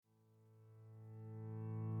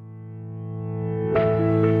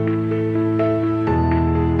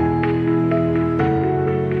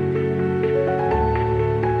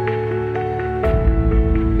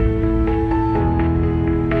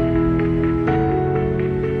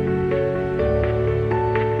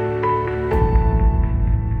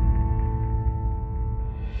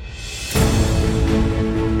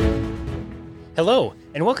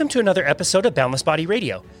and welcome to another episode of Boundless Body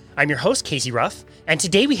Radio. I'm your host, Casey Ruff, and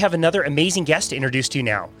today we have another amazing guest to introduce to you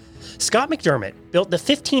now. Scott McDermott built the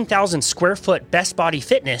 15,000 square foot Best Body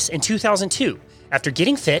Fitness in 2002 after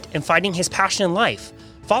getting fit and finding his passion in life,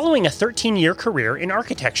 following a 13-year career in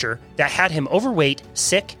architecture that had him overweight,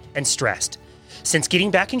 sick, and stressed. Since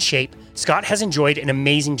getting back in shape, Scott has enjoyed an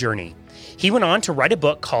amazing journey. He went on to write a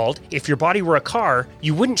book called If Your Body Were a Car,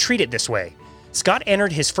 You Wouldn't Treat It This Way. Scott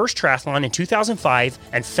entered his first triathlon in 2005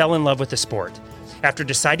 and fell in love with the sport. After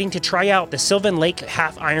deciding to try out the Sylvan Lake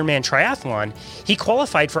Half Ironman Triathlon, he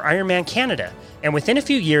qualified for Ironman Canada, and within a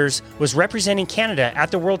few years was representing Canada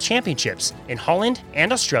at the World Championships in Holland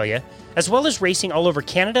and Australia, as well as racing all over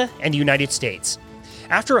Canada and the United States.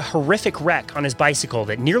 After a horrific wreck on his bicycle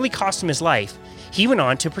that nearly cost him his life, he went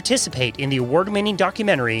on to participate in the award-winning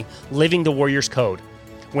documentary Living the Warrior's Code.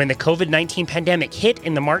 When the COVID-19 pandemic hit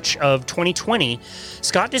in the March of 2020,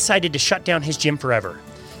 Scott decided to shut down his gym forever.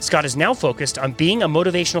 Scott is now focused on being a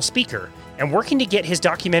motivational speaker and working to get his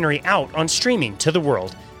documentary out on streaming to the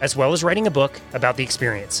world, as well as writing a book about the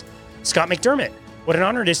experience. Scott McDermott, what an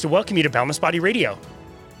honor it is to welcome you to Boundless Body Radio.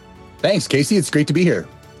 Thanks, Casey. It's great to be here.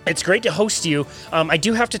 It's great to host you. I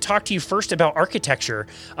do have to talk to you first about architecture.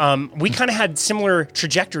 We kind of had similar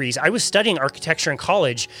trajectories. I was studying architecture in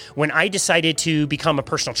college when I decided to become a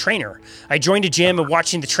personal trainer. I joined a gym and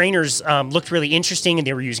watching the trainers looked really interesting, and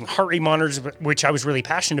they were using heart rate monitors, which I was really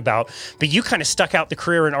passionate about. But you kind of stuck out the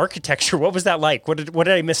career in architecture. What was that like? What did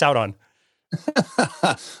I miss out on?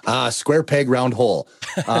 Square peg, round hole.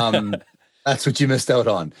 That's what you missed out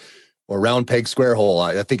on. Or round peg, square hole.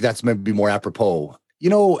 I think that's maybe more apropos. You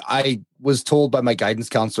know, I was told by my guidance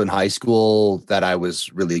counselor in high school that I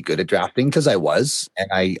was really good at drafting because I was, and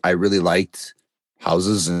I really liked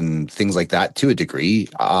houses and things like that to a degree.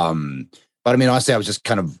 But I mean, honestly, I was just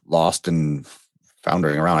kind of lost and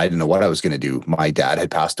floundering around. I didn't know what I was going to do. My dad had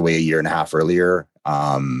passed away a year and a half earlier.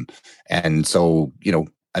 And so, you know,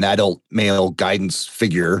 an adult male guidance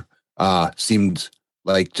figure seemed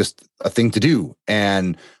like just a thing to do.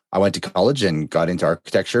 And I went to college and got into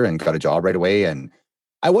architecture and got a job right away. And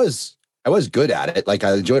I was good at it. Like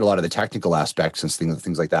I enjoyed a lot of the technical aspects and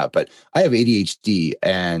things like that. But I have ADHD,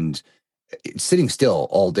 and sitting still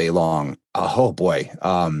all day long, oh boy,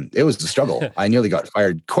 it was a struggle. I nearly got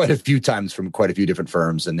fired quite a few times from quite a few different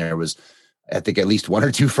firms, and there was, I think, at least one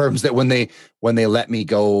or two firms that when they let me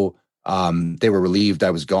go, they were relieved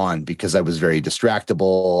I was gone because I was very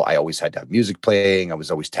distractible. I always had to have music playing. I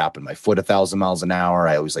was always tapping my foot 1,000 miles an hour.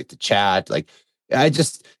 I always liked to chat.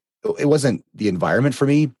 It wasn't the environment for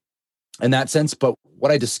me in that sense. But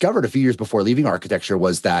what I discovered a few years before leaving architecture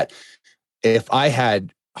was that if I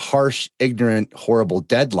had harsh, ignorant, horrible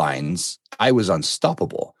deadlines, I was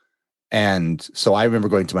unstoppable. And so I remember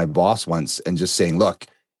going to my boss once and just saying, look,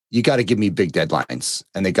 you got to give me big deadlines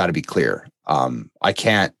and they got to be clear. I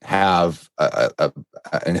can't have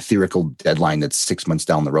an ethereal deadline that's 6 months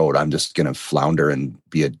down the road. I'm just going to flounder and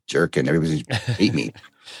be a jerk and everybody's hate me.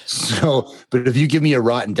 So, but if you give me a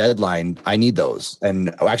rotten deadline, I need those.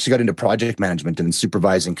 And I actually got into project management and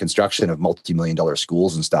supervising construction of multi-million-dollar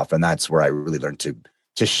schools and stuff. And that's where I really learned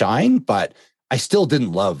to shine. But I still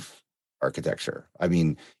didn't love architecture. I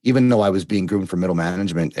mean, even though I was being groomed for middle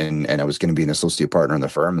management and I was going to be an associate partner in the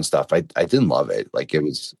firm and stuff, I didn't love it. Like I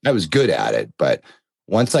was good at it. But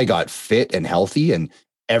once I got fit and healthy and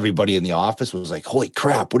everybody in the office was like, holy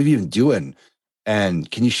crap, what are you even doing? And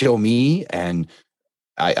can you show me? And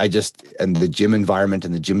and the gym environment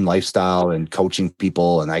and the gym lifestyle and coaching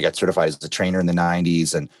people. And I got certified as a trainer in the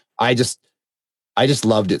 90s. And I just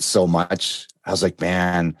loved it so much. I was like,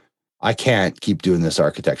 man, I can't keep doing this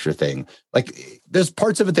architecture thing. Like there's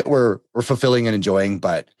parts of it that we're fulfilling and enjoying,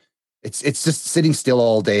 but it's just sitting still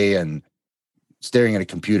all day and staring at a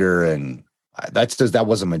computer. And that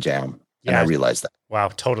wasn't my jam. And I realized that. Wow,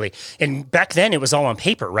 totally. And back then it was all on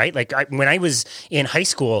paper, right? Like when I was in high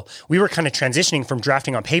school, we were kind of transitioning from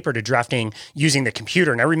drafting on paper to drafting using the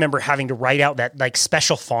computer. And I remember having to write out that like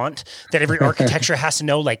special font that every architecture has to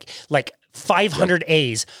know, like 500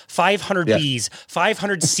 A's, 500 B's,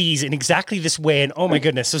 500 C's in exactly this way. And oh my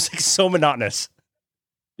goodness, it was like so monotonous.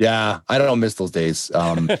 Yeah, I don't miss those days.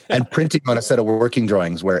 And printing on a set of working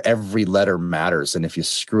drawings where every letter matters. And if you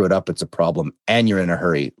screw it up, it's a problem and you're in a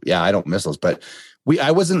hurry. Yeah, I don't miss those. But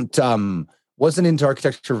I wasn't into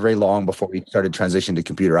architecture very long before we started transitioning to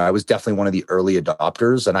computer. I was definitely one of the early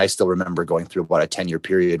adopters. And I still remember going through about a 10-year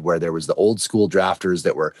period where there was the old school drafters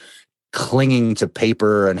that were clinging to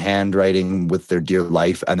paper and handwriting with their dear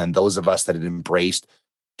life. And then those of us that had embraced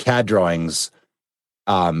CAD drawings.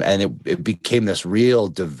 And it became this real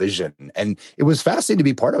division. And it was fascinating to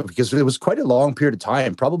be part of because it was quite a long period of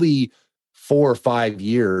time, probably 4 or 5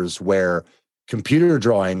 years where computer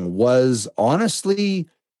drawing was honestly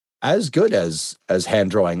as good as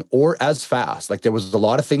hand drawing or as fast. Like there was a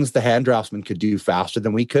lot of things the hand draftsman could do faster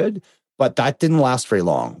than we could, but that didn't last very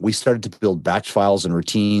long. We started to build batch files and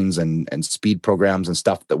routines and speed programs and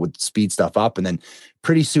stuff that would speed stuff up. And then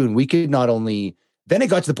pretty soon we could not only, then it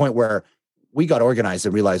got to the point where we got organized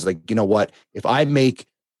and realized, like, you know what, if I make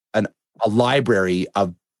a library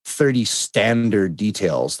of 30 standard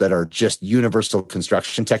details that are just universal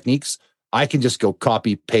construction techniques, I can just go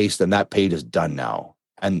copy, paste, and that page is done now.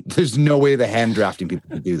 And there's no way the hand drafting people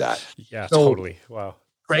can do that. Yeah, so, totally. Wow.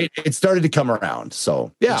 Right. It started to come around.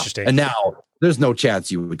 So yeah. Interesting. And now there's no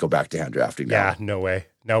chance you would go back to hand drafting now. Yeah, no way.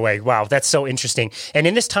 No way. Wow. That's so interesting. And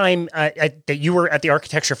in this time that you were at the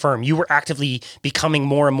architecture firm, you were actively becoming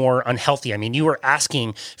more and more unhealthy. I mean, you were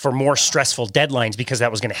asking for more stressful deadlines because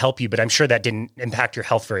that was going to help you, but I'm sure that didn't impact your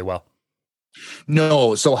health very well.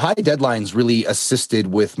 No. So high deadlines really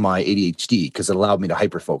assisted with my ADHD because it allowed me to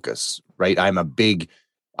hyperfocus, right?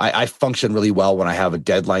 I function really well when I have a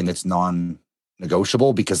deadline that's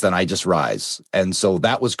non-negotiable because then I just rise. And so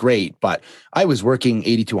that was great. But I was working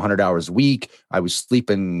 80 to 100 hours a week. I was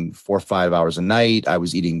sleeping 4 or 5 hours a night. I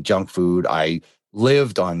was eating junk food. I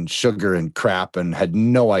lived on sugar and crap and had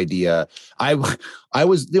no idea. I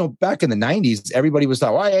was, back in the 90s, everybody was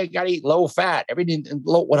like, well, I got to eat low fat. Everything,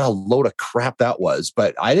 what a load of crap that was.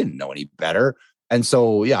 But I didn't know any better. And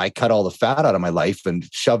so, yeah, I cut all the fat out of my life and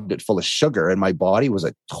shoved it full of sugar. And my body was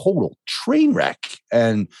a total train wreck.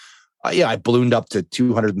 And I ballooned up to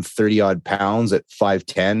 230 odd pounds at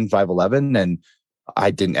 5'10", 5'11". And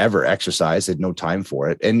I didn't ever exercise. I had no time for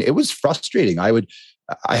it. And it was frustrating. I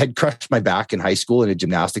had crushed my back in high school in a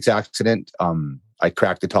gymnastics accident. I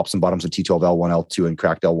cracked the tops and bottoms of T12, L1, L2, and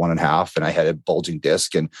cracked L1 and half. And I had a bulging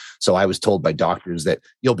disc. And so I was told by doctors that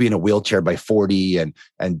you'll be in a wheelchair by 40 and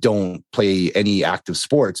don't play any active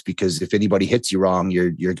sports because if anybody hits you wrong,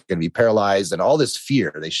 you're going to be paralyzed, and all this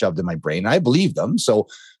fear they shoved in my brain. I believed them. So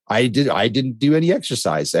I didn't do any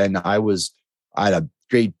exercise, and I had a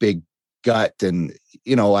great big gut, and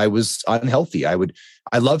I was unhealthy.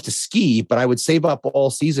 I love to ski, but I would save up all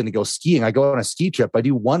season to go skiing. I go on a ski trip. I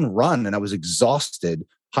do one run and I was exhausted,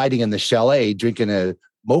 hiding in the chalet, drinking a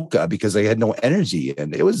mocha because I had no energy.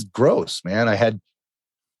 And it was gross, man. I had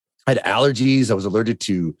allergies. I was allergic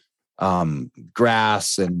to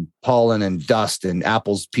grass and pollen and dust and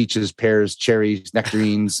apples, peaches, pears, cherries,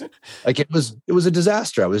 nectarines. Like it was a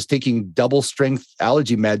disaster. I was taking double strength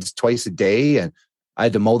allergy meds twice a day, and I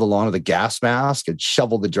had to mow the lawn with a gas mask and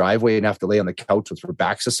shovel the driveway and have to lay on the couch with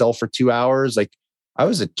Robaxacel for 2 hours. Like I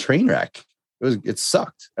was a train wreck. It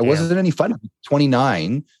sucked. It wasn't any fun.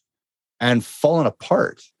 29 and falling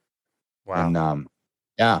apart. Wow. And,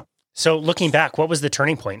 yeah. So looking back, what was the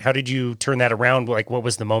turning point? How did you turn that around? Like, what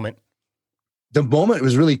was the moment? The moment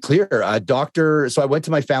was really clear. So I went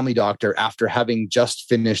to my family doctor after having just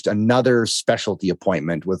finished another specialty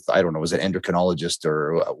appointment with, I don't know, was it endocrinologist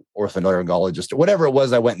or orthoneurologist or whatever it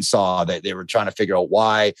was. I went and saw that they were trying to figure out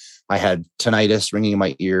why I had tinnitus ringing in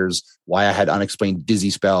my ears, why I had unexplained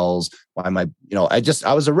dizzy spells, why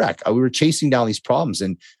I was a wreck. We were chasing down these problems,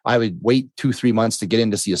 and I would wait 2-3 months to get in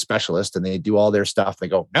to see a specialist, and they do all their stuff. They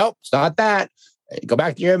go, nope, it's not that. Go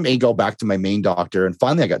back to go back to my main doctor. And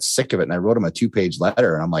finally I got sick of it, and I wrote him a 2-page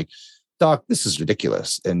letter, and I'm like, doc, this is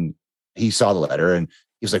ridiculous. And he saw the letter and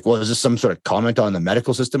he was like, well, is this some sort of comment on the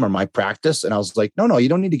medical system or my practice? And I was like, no, you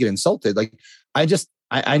don't need to get insulted. Like,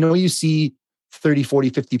 I know you see 30, 40,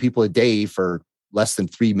 50 people a day for less than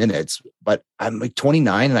 3 minutes, but I'm like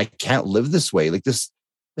 29 and I can't live this way. Like this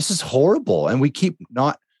is horrible. And we keep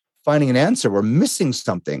not finding an answer. We're missing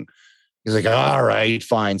something. He's like, all right,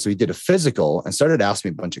 fine. So he did a physical and started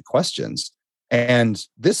asking me a bunch of questions. And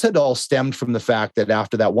this had all stemmed from the fact that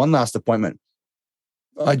after that one last appointment,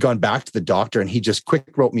 I'd gone back to the doctor and he just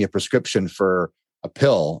quick wrote me a prescription for a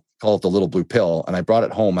pill, called the little blue pill. And I brought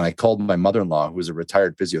it home and I called my mother-in-law, who was a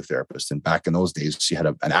retired physiotherapist. And back in those days, she had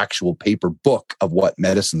an actual paper book of what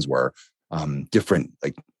medicines were, different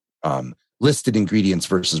listed ingredients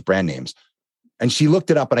versus brand names. And she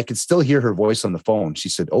looked it up and I could still hear her voice on the phone. She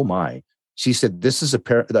said, oh my. She said, this is an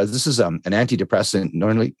antidepressant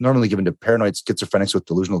normally given to paranoid schizophrenics with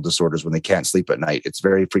delusional disorders when they can't sleep at night. It's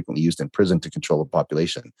very frequently used in prison to control the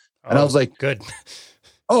population. And I was like, good.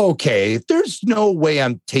 Okay, there's no way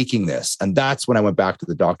I'm taking this. And that's when I went back to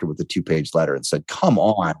the doctor with the 2-page letter and said, come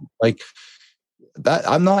on, like that.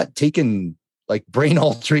 I'm not taking like brain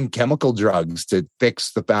altering chemical drugs to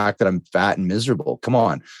fix the fact that I'm fat and miserable. Come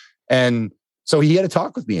on. And so he had a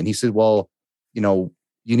talk with me and he said, well,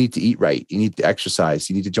 you need to eat right. You need to exercise.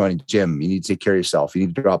 You need to join a gym. You need to take care of yourself. You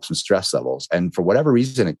need to drop some stress levels. And for whatever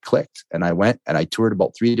reason, it clicked. And I went and I toured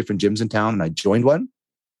about 3 different gyms in town and I joined one.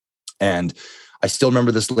 And I still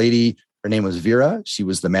remember this lady. Her name was Vera. She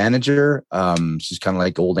was the manager. She's kind of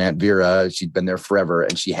like old Aunt Vera. She'd been there forever.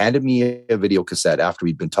 And she handed me a video cassette after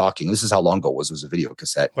we'd been talking. This is how long ago it was a video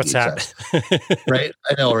cassette. What's VHS. that? Right?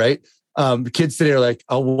 I know, right? The kids today are like,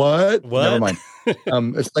 oh, what? Never mind.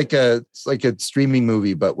 It's like a streaming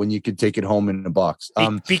movie, but when you could take it home in a box.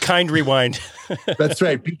 Be Kind, Rewind. That's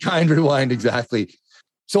right. Be Kind, Rewind. Exactly.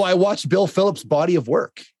 So I watched Bill Phillips' body of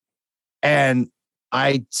work, and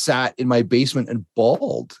I sat in my basement and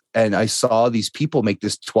bawled, and I saw these people make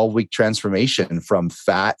this 12-week transformation from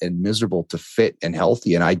fat and miserable to fit and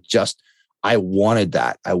healthy. And I wanted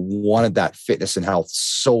that. I wanted that fitness and health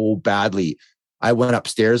so badly. I went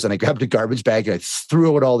upstairs and I grabbed a garbage bag and I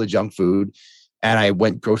threw out all the junk food, and I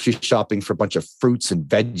went grocery shopping for a bunch of fruits and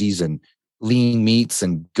veggies and lean meats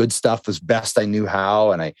and good stuff as best I knew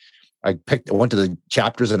how. And I went to the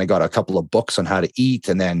chapters and I got a couple of books on how to eat.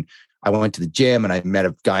 And then I went to the gym and I met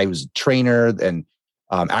a guy who was a trainer. And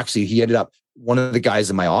actually, he ended up one of the guys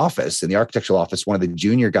in my office, in the architectural office, one of the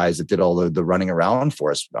junior guys that did all the running around for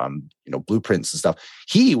us, blueprints and stuff.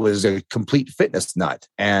 He was a complete fitness nut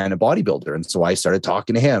and a bodybuilder. And so I started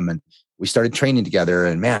talking to him and we started training together.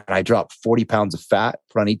 And man, I dropped 40 pounds of fat,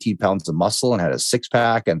 put on 18 pounds of muscle, and had a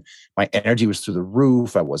 6-pack. And my energy was through the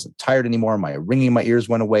roof. I wasn't tired anymore. My ringing in my ears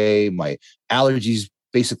went away. My allergies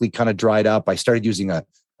basically kind of dried up. I started using a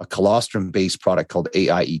colostrum-based product called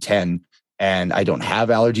AIE10, and I don't have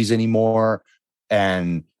allergies anymore.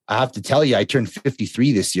 And I have to tell you, I turned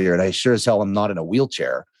 53 this year, and I sure as hell am not in a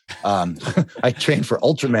wheelchair. I trained for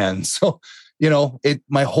Ultraman. So,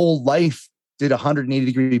 my whole life did a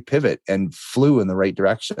 180-degree pivot and flew in the right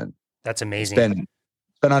direction. That's amazing.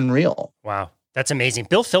 It's been unreal. Wow. That's amazing.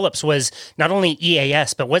 Bill Phillips was not only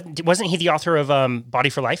EAS, but wasn't he the author of Body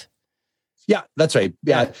for Life? Yeah, that's right.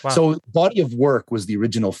 Yeah. Wow. So Body of Work was the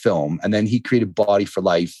original film, and then he created Body for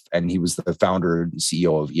Life, and he was the founder and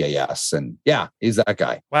CEO of EAS. And yeah, he's that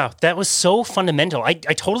guy. Wow. That was so fundamental. I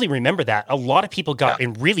totally remember that. A lot of people got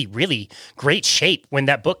in really, really great shape when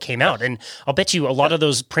that book came out. And I'll bet you a lot of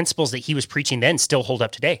those principles that he was preaching then still hold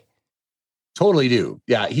up today. Totally do.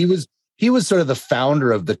 Yeah. He was sort of the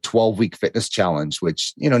founder of the 12-week fitness challenge,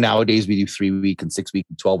 which, nowadays we do 3-week and 6-week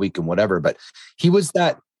and 12-week and whatever, but he was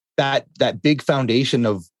that big foundation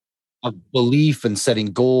of belief and setting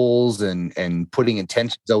goals and putting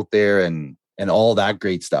intentions out there and all that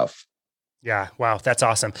great stuff. Yeah. Wow. That's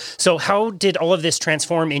awesome. So how did all of this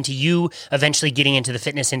transform into you eventually getting into the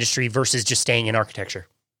fitness industry versus just staying in architecture?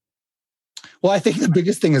 Well, I think the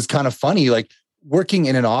biggest thing is kind of funny, like working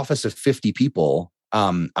in an office of 50 people.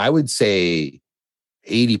 I would say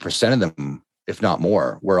 80% of them, if not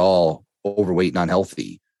more, were all overweight and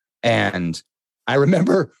unhealthy. And I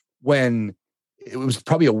remember when it was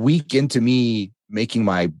probably a week into me making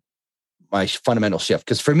my fundamental shift,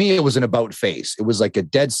 because for me, it was an about face. It was like a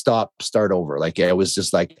dead stop, start over. Like it was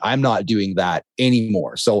just like, I'm not doing that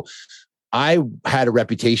anymore. So I had a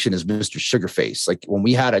reputation as Mr. Sugarface. Like when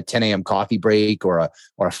we had a 10 a.m. coffee break or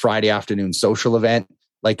a Friday afternoon social event,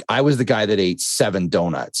 like I was the guy that ate 7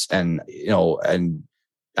 donuts and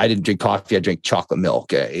I didn't drink coffee. I drank chocolate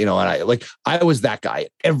milk, and I was that guy.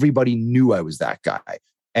 Everybody knew I was that guy.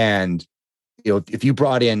 And, if you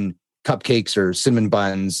brought in cupcakes or cinnamon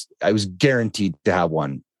buns, I was guaranteed to have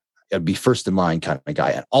one. I'd be first in line kind of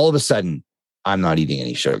guy. And all of a sudden, I'm not eating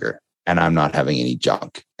any sugar and I'm not having any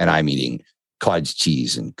junk. And I'm eating cottage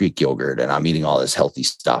cheese and Greek yogurt and I'm eating all this healthy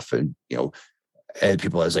stuff. And, and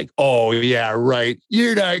people are like, oh, yeah, right.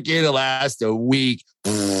 You're not going to last a week.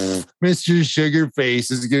 Mr.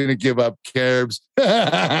 Sugarface is going to give up carbs.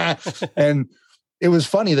 And it was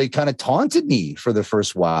funny. They kind of taunted me for the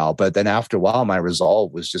first while. But then after a while, my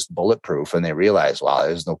resolve was just bulletproof. And they realized, wow,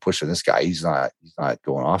 there's no pushing this guy. He's not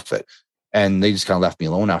going off it. And they just kind of left me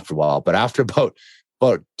alone after a while. But after about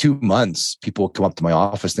 2 months, people would come up to my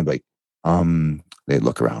office and they'd be like, they'd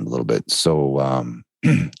look around a little bit. So,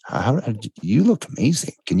 how you look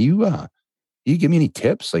amazing. Can you give me any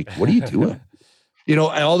tips? Like, what are you doing? And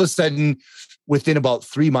all of a sudden, within about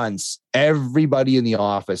 3 months, everybody in the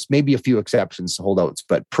office, maybe a few exceptions, holdouts,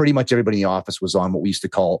 but pretty much everybody in the office was on what we used to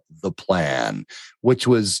call the plan, which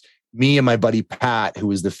was me and my buddy Pat, who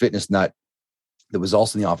was the fitness nut that was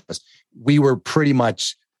also in the office. We were pretty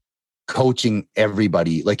much coaching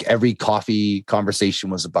everybody. Like every coffee conversation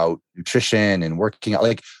was about nutrition and working out.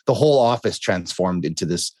 Like the whole office transformed into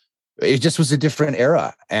this. It just was a different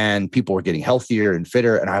era and people were getting healthier and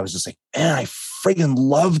fitter. And I was just like, man, I friggin'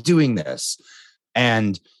 love doing this.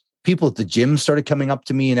 And people at the gym started coming up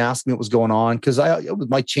to me and asking me what was going on, because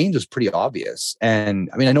my change was pretty obvious. And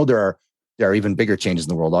I mean, I know there are even bigger changes in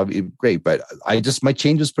the world. Great, but my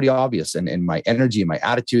change was pretty obvious, and my energy and my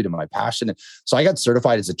attitude and my passion. And so I got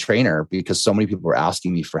certified as a trainer because so many people were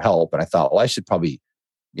asking me for help, and I thought, well, I should probably,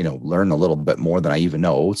 learn a little bit more than I even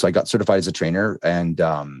know. So I got certified as a trainer, and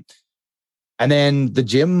then the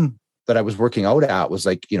gym that I was working out at was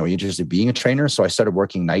like, interested in being a trainer. So I started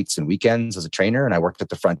working nights and weekends as a trainer, and I worked at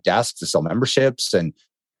the front desk to sell memberships. And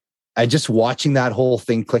I just watching that whole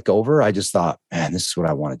thing click over, I just thought, man, this is what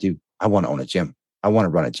I want to do. I want to own a gym. I want to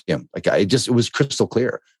run a gym. Like it was crystal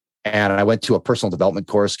clear. And I went to a personal development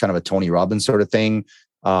course, kind of a Tony Robbins sort of thing,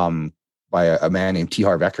 by a man named T.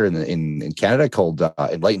 Harv Eker in Canada, called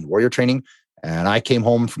Enlightened Warrior Training. And I came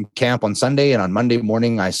home from camp on Sunday, and on Monday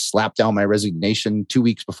morning, I slapped down my resignation 2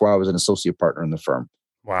 weeks before I was an associate partner in the firm.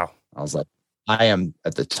 Wow. I was like, I am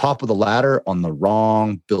at the top of the ladder on the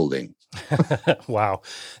wrong building. Wow.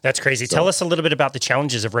 That's crazy. Tell us a little bit about the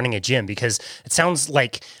challenges of running a gym, because it sounds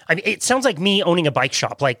like me owning a bike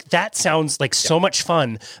shop. Like that sounds like so much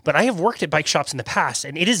fun, but I have worked at bike shops in the past,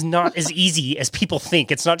 and it is not as easy as people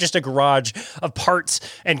think. It's not just a garage of parts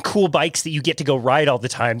and cool bikes that you get to go ride all the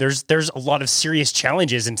time. There's a lot of serious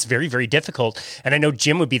challenges, and it's very, very difficult. And I know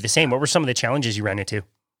gym would be the same. What were some of the challenges you ran into?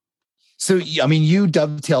 So, I mean, you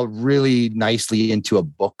dovetail really nicely into a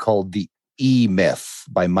book called The E-Myth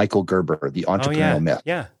by Michael Gerber, the entrepreneurial myth.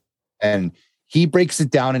 Yeah. And he breaks it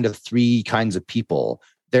down into 3 kinds of people.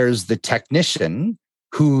 There's the technician,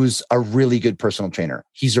 who's a really good personal trainer.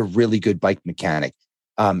 He's a really good bike mechanic.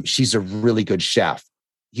 She's a really good chef.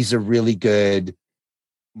 He's a really good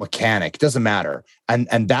mechanic. Doesn't matter.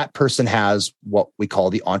 And that person has what we call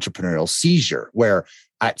the entrepreneurial seizure, where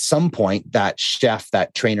at some point that chef,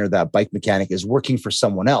 that trainer, that bike mechanic is working for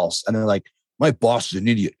someone else. And they're like, my boss is an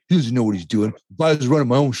idiot. He doesn't know what he's doing. If I was running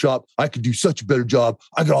my own shop, I could do such a better job.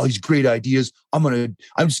 I got all these great ideas. I'm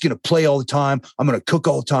just going to play all the time. I'm going to cook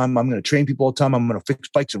all the time. I'm going to train people all the time. I'm going to fix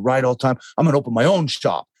bikes and ride all the time. I'm going to open my own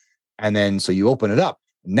shop. And then, so you open it up.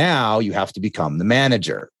 Now you have to become the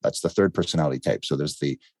manager. That's the third personality type. So there's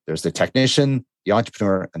the technician, the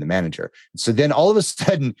entrepreneur, and the manager. So then all of a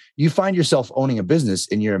sudden you find yourself owning a business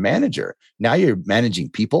and you're a manager. Now you're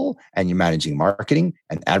managing people, and you're managing marketing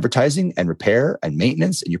and advertising and repair and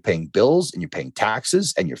maintenance, and you're paying bills and you're paying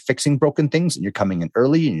taxes and you're fixing broken things, and you're coming in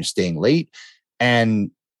early and you're staying late.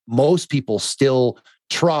 And most people still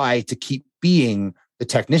try to keep being the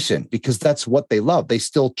technician because that's what they love. They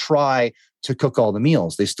still try to cook all the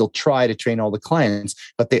meals. They still try to train all the clients,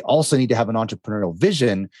 but they also need to have an entrepreneurial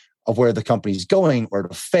vision of where the company's going or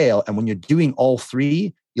to fail. And when you're doing all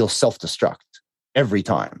 3, you'll self-destruct every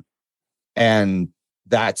time. And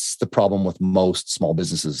that's the problem with most small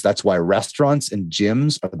businesses. That's why restaurants and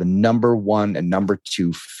gyms are the number 1 and number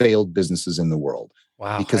 2 failed businesses in the world.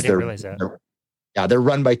 Wow. Because I didn't realize that. They're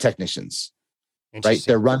run by technicians, right?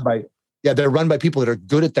 They're run by people that are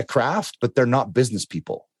good at the craft, but they're not business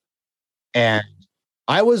people. And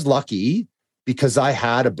I was lucky because I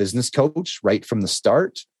had a business coach right from the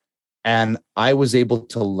start. And I was able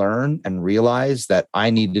to learn and realize that I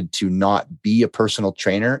needed to not be a personal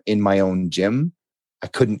trainer in my own gym. I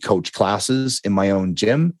couldn't coach classes in my own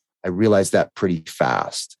gym. I realized that pretty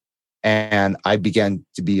fast. And I began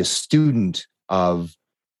to be a student of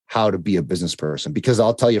how to be a business person, because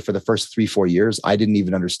I'll tell you, for the first 3-4 years, I didn't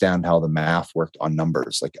even understand how the math worked on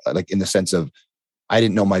numbers. Like in the sense of, I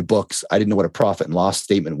didn't know my books. I didn't know what a profit and loss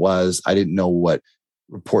statement was. I didn't know what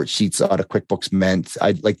report sheets out of QuickBooks meant.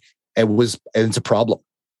 It's a problem.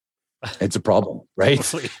 It's a problem, right?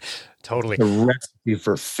 Totally. The recipe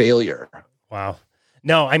for failure. Wow.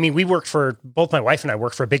 No, I mean, both my wife and I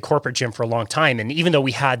worked for a big corporate gym for a long time. And even though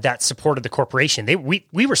we had that support of the corporation,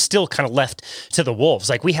 we were still kind of left to the wolves.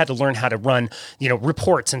 Like we had to learn how to run,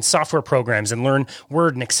 reports and software programs, and learn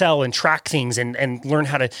Word and Excel and track things, and learn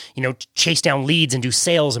how to, chase down leads and do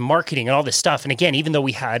sales and marketing and all this stuff. And again, even though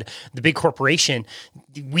we had the big corporation,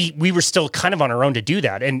 we were still kind of on our own to do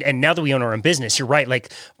that. And now that we own our own business, you're right.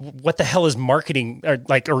 Like, what the hell is marketing or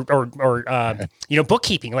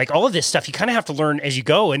bookkeeping? Like all of this stuff, you kind of have to learn as you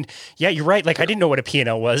go. And yeah, you're right. Like I didn't know what a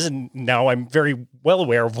P&L was, and now I'm very well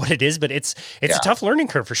aware of what it is, but it's a tough learning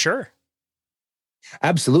curve for sure.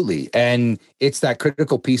 Absolutely. And it's that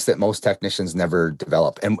critical piece that most technicians never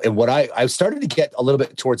develop. And what I started to get a little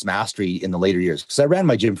bit towards mastery in the later years, because I ran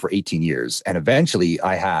my gym for 18 years, and eventually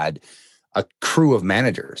I had a crew of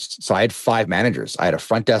managers. So I had 5 managers. I had a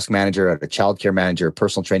front desk manager, I had a childcare manager,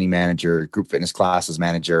 personal training manager, group fitness classes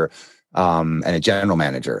manager, and a general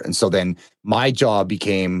manager. And so then my job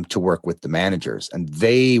became to work with the managers, and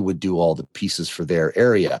they would do all the pieces for their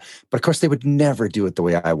area. But of course, they would never do it the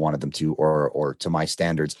way I wanted them to, or to my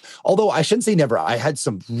standards. Although I shouldn't say never. I had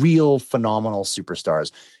some real phenomenal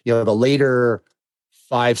superstars. The later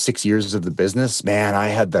 5-6 years of the business, man, I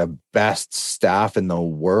had the best staff in the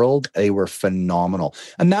world. They were phenomenal.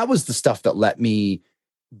 And that was the stuff that let me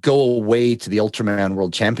go away to the Ultraman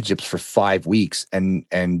World Championships for 5 weeks and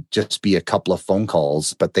just be a couple of phone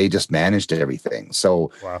calls, but they just managed everything.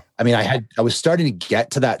 So, wow. I mean, I was starting to get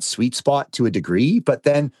to that sweet spot to a degree, but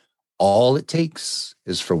then all it takes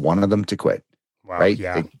is for one of them to quit. Wow, right?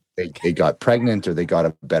 Yeah. They got pregnant, or they got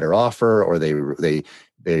a better offer, or they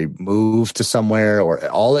moved to somewhere, or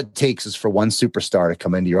all it takes is for one superstar to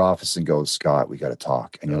come into your office and go, Scott, we got to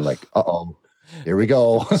talk. And you're like, uh-oh, here we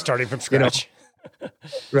go. Starting from scratch.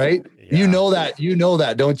 Right? Yeah. You know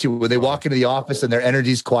that, don't you? When they walk into the office and their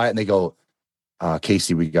energy's quiet and they go,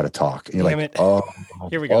 Casey, we got to talk. And you're Damn like, it. Oh,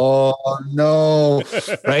 here we go. Oh no.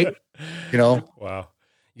 Right? Wow.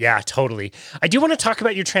 Yeah, totally. I do want to talk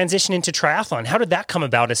about your transition into triathlon. How did that come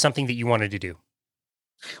about as something that you wanted to do?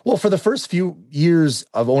 Well, for the first few years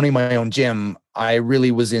of owning my own gym, I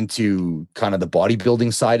really was into kind of the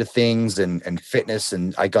bodybuilding side of things and fitness.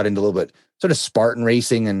 And I got into a little bit sort of Spartan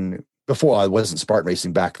racing. And before, I wasn't Spartan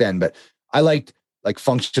racing back then, but I liked like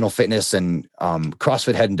functional fitness, and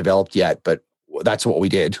CrossFit hadn't developed yet, but that's what we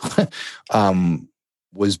did.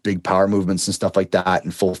 Was big power movements and stuff like that,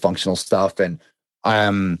 and full functional stuff. And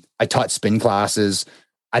I taught spin classes,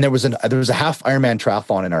 and there was a half Ironman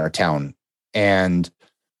triathlon in our town. And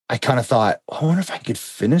I kind of thought, I wonder if I could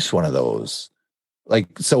finish one of those. Like,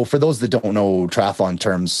 so for those that don't know triathlon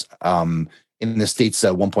terms, in the States, a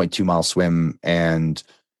 1.2 mile swim, and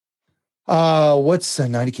what's a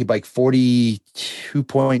 90K bike? 42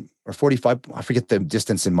 or 45. I forget the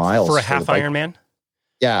distance in miles for a half Ironman.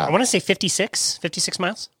 Yeah. I want to say 56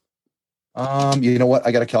 miles. You know what?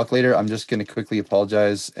 I got a calculator. I'm just going to quickly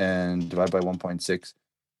apologize and divide by 1.6.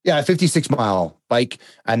 Yeah, a 56 mile bike,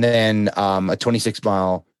 and then a 13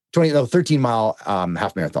 mile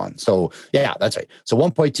half marathon. So yeah, that's right. So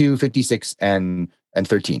 1.2, 56, and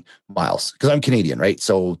 13 miles, because I'm Canadian, right?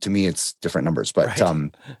 So to me, it's different numbers. But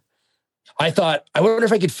right. I thought, I wonder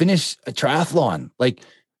if I could finish a triathlon. Like,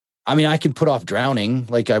 I mean, I could put off drowning.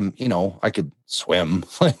 Like I could swim.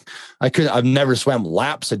 I've never swam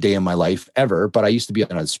laps a day in my life ever, but I used to be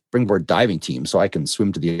on a springboard diving team, so I can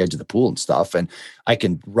swim to the edge of the pool and stuff. And I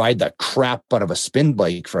can ride the crap out of a spin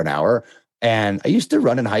bike for an hour. And I used to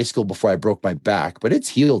run in high school before I broke my back, but it's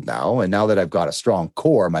healed now. And now that I've got a strong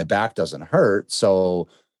core, my back doesn't hurt. So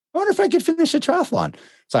I wonder if I could finish a triathlon.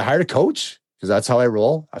 So I hired a coach, because that's how I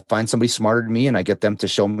roll. I find somebody smarter than me and I get them to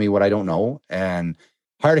show me what I don't know, and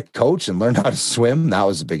hired a coach and learned how to swim. That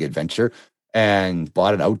was a big adventure, and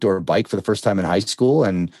bought an outdoor bike for the first time in high school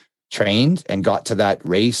and trained and got to that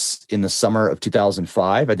race in the summer of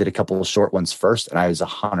 2005. I did a couple of short ones first, and I was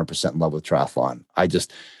 100% in love with triathlon. I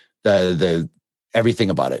just, the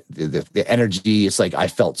everything about it, the energy, it's like I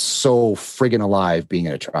felt so friggin' alive being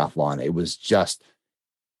in a triathlon. It was just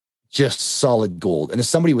solid gold. And as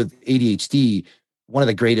somebody with ADHD, one of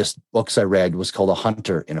the greatest books I read was called A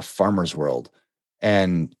Hunter in a Farmer's World.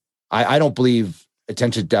 And I don't believe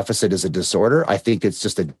attention deficit is a disorder. I think it's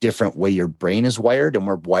just a different way your brain is wired, and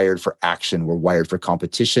we're wired for action. We're wired for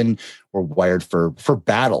competition. We're wired for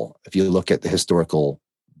battle. If you look at the historical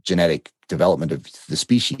genetic development of the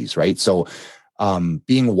species, right? So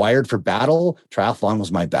being wired for battle, triathlon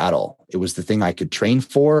was my battle. It was the thing I could train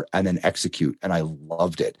for and then execute, and I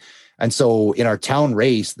loved it. And so in our town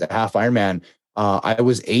race, the half Ironman, I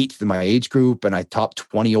was 8th in my age group, and I topped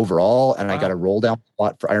 20 overall, and wow. I got a roll down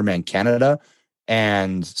spot for Ironman Canada.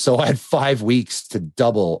 And so I had 5 weeks to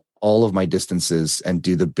double all of my distances and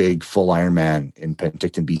do the big full Ironman in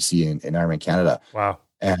Penticton, BC, in Ironman Canada. Wow.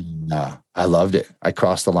 And I loved it. I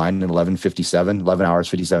crossed the line in 11 hours,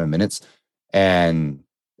 57 minutes. And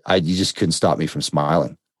you just couldn't stop me from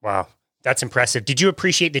smiling. Wow. That's impressive. Did you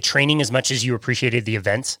appreciate the training as much as you appreciated the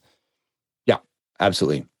events? Yeah,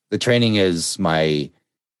 absolutely. The training is my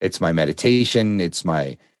meditation. It's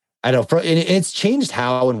changed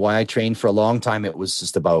how and why I trained. For a long time, it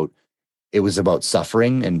was about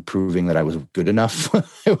suffering and proving that I was good enough.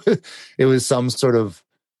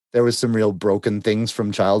 There was some real broken things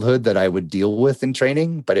from childhood that I would deal with in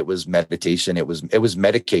training, but it was meditation. It was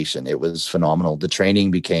medication. It was phenomenal. The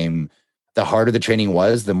training the harder the training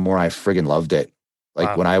was, the more I friggin' loved it. Like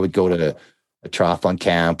wow. When I would go to a triathlon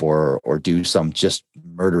camp or do some just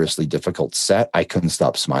murderously difficult set, I couldn't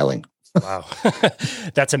stop smiling. Wow.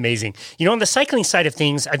 That's amazing. On the cycling side of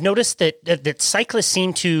things, I've noticed that cyclists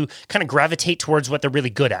seem to kind of gravitate towards what they're really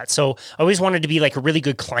good at. So I always wanted to be like a really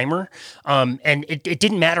good climber. And it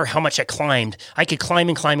didn't matter how much I climbed. I could climb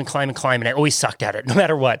and climb and climb and climb, and I always sucked at it no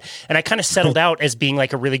matter what. And I kind of settled out as being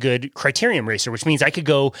like a really good criterium racer, which means I could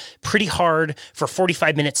go pretty hard for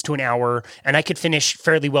 45 minutes to an hour, and I could finish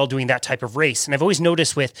fairly well doing that type of race. And I've always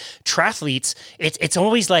noticed with triathletes, it's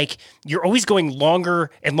always like you're always going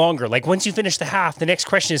longer and longer. Like once you finish the half, the next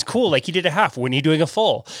question is, cool, like you did a half, when are you doing a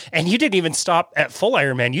full? And you didn't even stop at full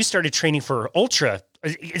Ironman. You started training for ultra.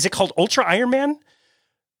 Is it called Ultra Ironman?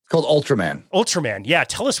 It's called Ultraman. Ultraman. Yeah.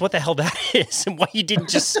 Tell us what the hell that is and why you didn't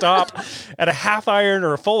just stop at a half iron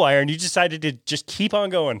or a full iron. You decided to just keep on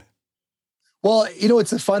going. Well,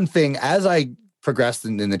 it's a fun thing. As I progressed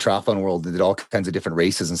in the triathlon world and did all kinds of different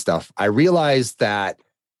races and stuff, I realized that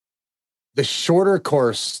the shorter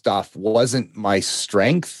course stuff wasn't my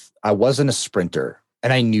strength. I wasn't a sprinter,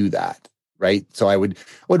 and I knew that, right? So I would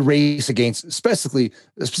race against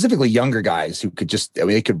specifically younger guys who could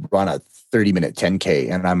they could run a 30-minute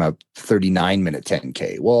 10K, and I'm a 39-minute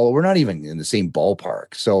 10K. Well, we're not even in the same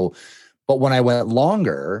ballpark. So, but when I went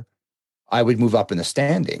longer, I would move up in the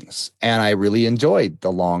standings, and I really enjoyed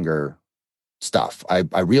the longer stuff. I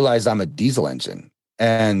realized I'm a diesel engine,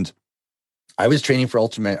 and I was training for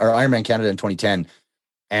Ironman Canada in 2010,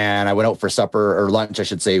 and I went out for supper or lunch, I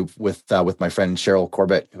should say, with my friend Cheryl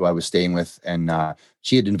Corbett, who I was staying with, and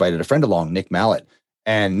she had invited a friend along, Nick Mallet,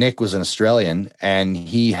 and Nick was an Australian, and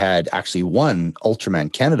he had actually won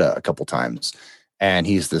Ultraman Canada a couple times, and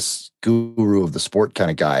he's this guru of the sport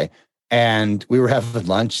kind of guy, and we were having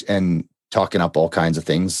lunch and talking up all kinds of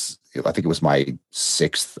things. I think it was my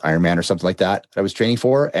 6th Ironman or something like that I was training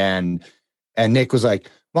for, and Nick was like,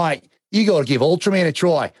 Mike, you got to give Ultraman a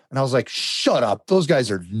try. And I was like, shut up. Those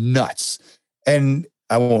guys are nuts. And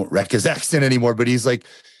I won't wreck his accent anymore, but he's like,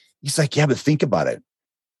 yeah, but think about it.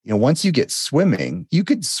 Once you get swimming, you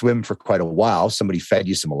could swim for quite a while. Somebody fed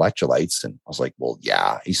you some electrolytes. And I was like, well,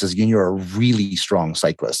 yeah. He says, you're a really strong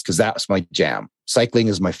cyclist, because that's my jam. Cycling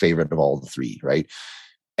is my favorite of all the three, right?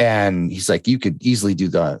 And he's like, you could easily do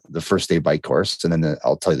the first day bike course. And then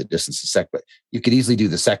I'll tell you the distance in a sec, but you could easily do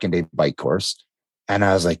the second day bike course. And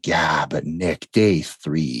I was like, yeah, but Nick, day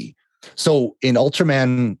 3. So in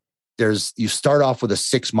Ultraman, you start off with a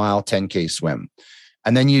 6-mile 10K swim.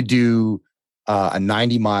 And then you do a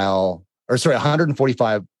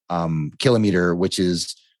 145 kilometer, which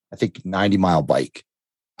is, I think, 90-mile bike.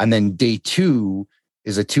 And then day 2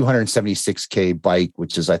 is a 276K bike,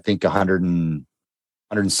 which is, I think,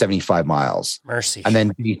 175 miles. Mercy. And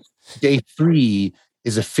then day 3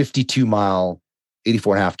 is a 52-mile,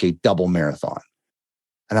 84.5K double marathon.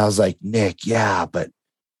 And I was like, Nick, yeah, but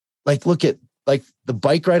like, look at like the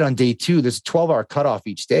bike ride on day 2, there's a 12-hour cutoff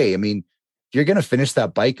each day. I mean, if you're going to finish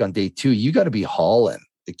that bike on day 2, you got to be hauling.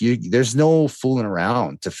 Like there's no fooling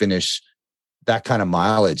around to finish that kind of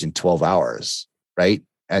mileage in 12 hours. Right.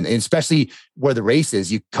 And especially where the race is,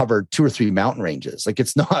 you cover 2 or 3 mountain ranges. Like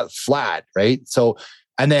it's not flat. Right. So,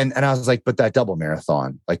 and I was like, but that double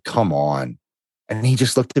marathon, like, come on. And he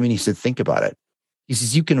just looked at me and he said, think about it. He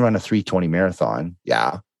says, you can run a 3:20 marathon.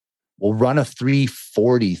 Yeah. We'll run a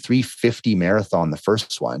 3:40, 3:50 marathon, the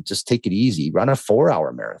first one. Just take it easy. Run a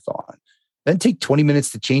 4-hour marathon. Then take 20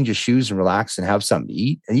 minutes to change your shoes and relax and have something to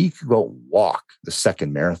eat. And you could go walk the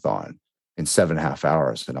second marathon in 7.5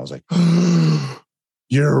 hours. And I was like,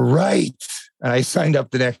 you're right. And I signed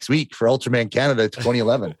up the next week for Ultraman Canada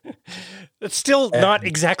 2011. That's still not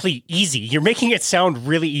exactly easy. You're making it sound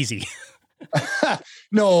really easy.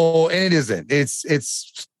 No, and it isn't. It's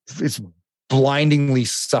blindingly,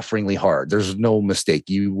 sufferingly hard. There's no mistake.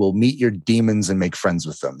 You will meet your demons and make friends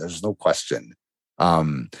with them. There's no question.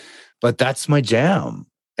 But that's my jam.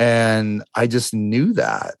 And I just knew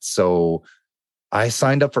that. So I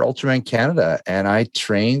signed up for Ultraman Canada and I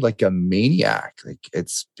trained like a maniac. Like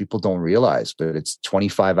people don't realize, but it's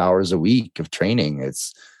 25 hours a week of training.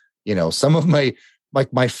 It's, some of my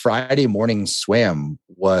Friday morning swim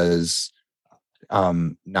was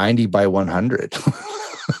 90 by 100.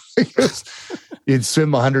 You'd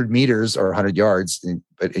swim 100 meters or 100 yards,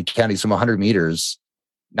 but it can't swim 100 meters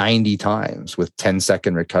 90 times with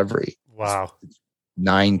 10-second recovery. Wow.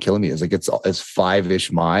 9 kilometers. Like it's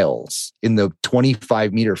 5-ish miles in the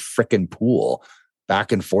 25-meter frickin' pool,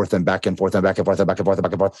 back and forth and back and forth and back and forth and back and forth and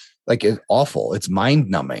back and forth. Like it's awful. It's mind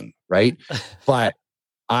numbing, right? But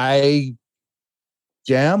I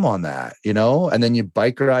jam on that, and then my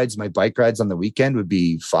bike rides on the weekend would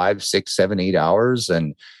be 5, 6, 7, 8 hours.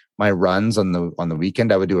 And my runs on the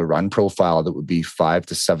weekend, I would do a run profile that would be 5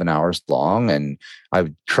 to 7 hours long. And I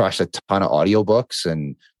would crush a ton of audiobooks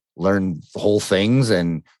and learn whole things.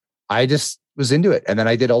 And I just was into it. And then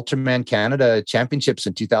I did Ultraman Canada Championships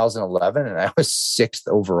in 2011, and I was 6th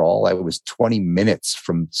overall. I was 20 minutes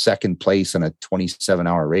from second place in a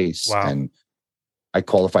 27-hour race. Wow. And I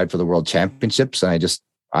qualified for the World Championships, and I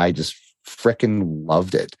just freaking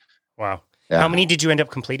loved it. Wow. Yeah. How many did you end up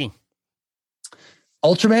completing?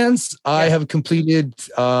 Ultramans, I have completed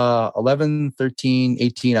 11, 13,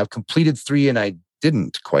 18. I've completed 3, and I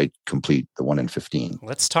didn't quite complete the 1 in 15.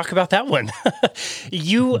 Let's talk about that one.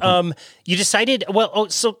 You decided,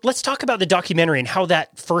 so let's talk about the documentary and how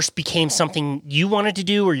that first became something you wanted to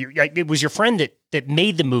do, or it was your friend that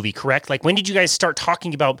made the movie, correct? Like, when did you guys start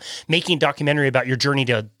talking about making a documentary about your journey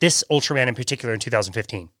to this Ultraman in particular in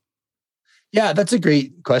 2015? Yeah, that's a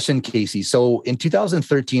great question, Casey. So in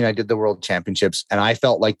 2013, I did the World Championships, and I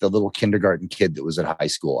felt like the little kindergarten kid that was at high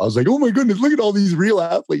school. I was like, oh my goodness, look at all these real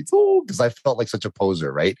athletes. Oh, because I felt like such a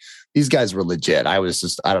poser, right? These guys were legit. I was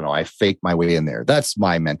just, I don't know, I faked my way in there. That's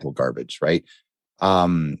my mental garbage, right?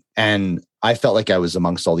 And I felt like I was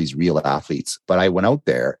amongst all these real athletes, but I went out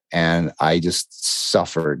there and I just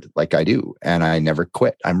suffered like I do. And I never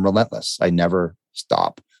quit. I'm relentless. I never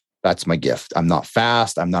stop. That's my gift. I'm not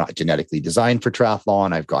fast. I'm not genetically designed for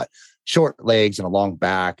triathlon. I've got short legs and a long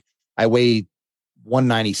back. I weigh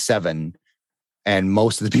 197, and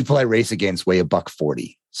most of the people I race against weigh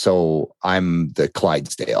 $140. So I'm the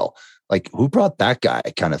Clydesdale. Like, who brought that guy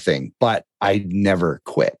kind of thing? But I never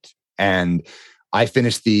quit. And I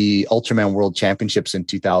finished the Ultraman World Championships in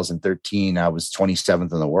 2013. I was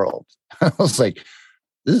 27th in the world. I was like,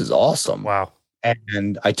 this is awesome. Wow.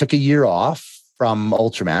 And I took a year off from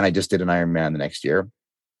Ultraman. I just did an Ironman the next year.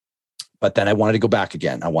 But then I wanted to go back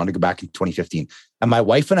again. I wanted to go back in 2015. And my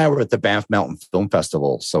wife and I were at the Banff Mountain Film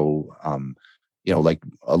Festival. So, like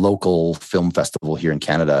a local film festival here in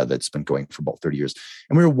Canada that's been going for about 30 years.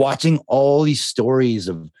 And we were watching all these stories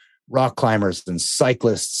of rock climbers and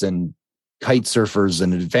cyclists and kite surfers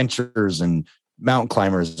and adventurers and mountain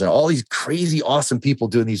climbers and all these crazy, awesome people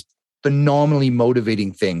doing these phenomenally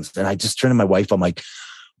motivating things. And I just turned to my wife. I'm like,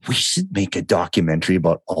 we should make a documentary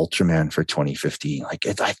about Ultraman for 2015. Like,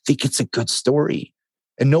 I think it's a good story.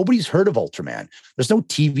 And nobody's heard of Ultraman. There's no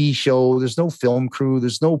TV show. There's no film crew.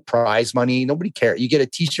 There's no prize money. Nobody cares. You get a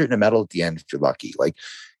t-shirt and a medal at the end if you're lucky. Like,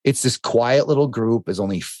 it's this quiet little group. There's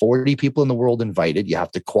only 40 people in the world invited. You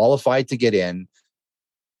have to qualify to get in.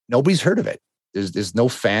 Nobody's heard of it. There's no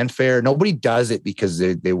fanfare. Nobody does it because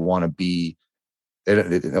they want to be,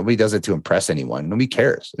 nobody does it to impress anyone. Nobody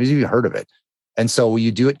cares. Nobody's even heard of it. And so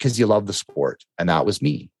you do it because you love the sport. And that was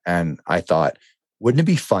me. And I thought, wouldn't it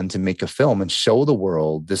be fun to make a film and show the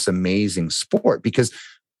world this amazing sport? Because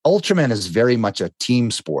Ultraman is very much a team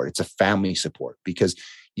sport. It's a family sport because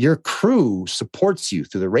your crew supports you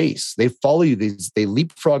through the race. They follow you. They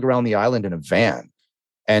leapfrog around the island in a van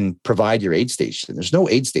and provide your aid station. There's no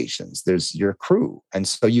aid stations. There's your crew. And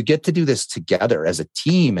so you get to do this together as a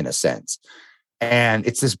team in a sense. And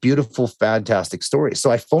it's this beautiful, fantastic story. So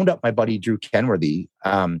I phoned up my buddy, Drew Kenworthy,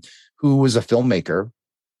 who was a filmmaker,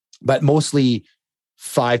 but mostly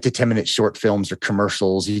 5 to 10 minute short films or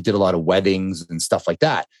commercials. He did a lot of weddings and stuff like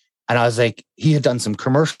that. And I was like, he had done some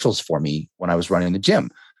commercials for me when I was running the gym,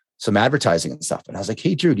 some advertising and stuff. And I was like,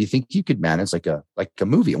 hey, Drew, do you think you could manage like a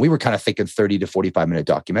movie? And we were kind of thinking 30 to 45 minute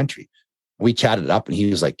documentary. We chatted up and he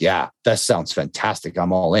was like, yeah, that sounds fantastic.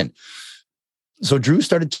 I'm all in. So Drew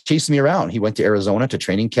started chasing me around. He went to Arizona to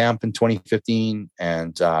training camp in 2015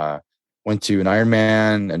 and went to an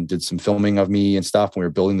Ironman and did some filming of me and stuff. We were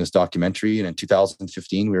building this documentary. And in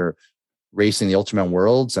 2015, we were racing the Ultraman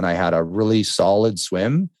Worlds, and I had a really solid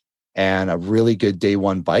swim and a really good day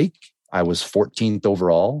one bike. I was 14th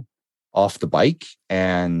overall off the bike,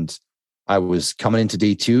 and I was coming into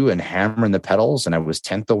day 2 and hammering the pedals, and I was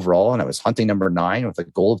 10th overall, and I was hunting number 9 with a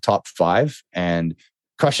goal of top 5 and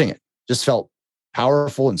crushing it. Just felt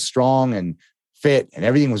powerful and strong and fit, and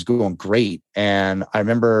everything was going great. And I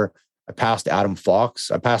remember I passed Adam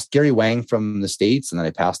Fox. I passed Gary Wang from the States, and then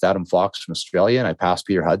I passed Adam Fox from Australia, and I passed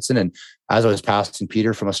Peter Hudson. And as I was passing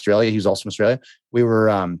Peter from Australia, he was also from Australia, we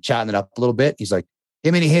were chatting it up a little bit. He's like,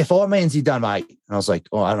 hey, many Ironmans you done, mate? And I was like,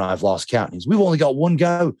 oh, I don't know. I've lost count. He's, we've only got one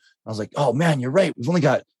go. I was like, oh man, you're right. We've only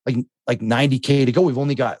got like 90K to go. We've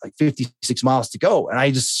only got like 56 miles to go. And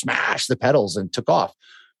I just smashed the pedals and took off.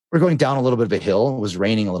 We're going down a little bit of a hill. It was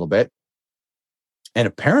raining a little bit. And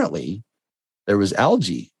apparently there was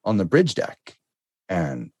algae on the bridge deck.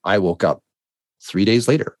 And I woke up 3 days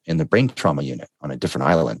later in the brain trauma unit on a different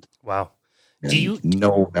island. Wow. And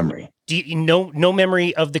no memory. Do you no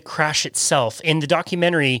memory of the crash itself? In the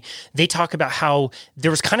documentary, they talk about how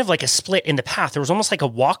there was kind of like a split in the path. There was almost like a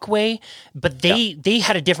walkway, but they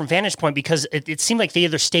had a different vantage point because it seemed like they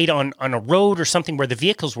either stayed on a road or something where the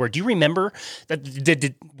vehicles were. Do you remember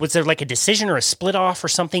that? Was there like a decision or a split off or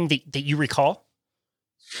something that you recall?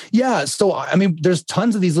 Yeah. So, I mean, there's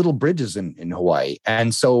tons of these little bridges in Hawaii.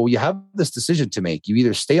 And so you have this decision to make. You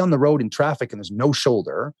either stay on the road in traffic and there's no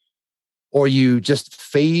shoulder, or you just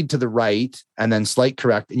fade to the right and then slight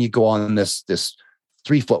correct and you go on this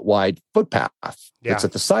 3-foot wide footpath that's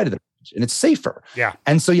at the side of the bridge, and it's safer. Yeah.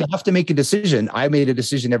 And so you have to make a decision. I made a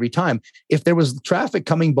decision every time. If there was traffic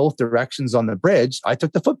coming both directions on the bridge, I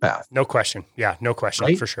took the footpath. No question. Yeah, no question,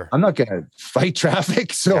 right? For sure. I'm not going to fight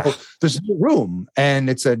traffic. So there's no room, and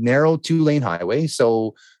it's a narrow 2-lane highway.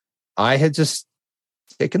 So I had just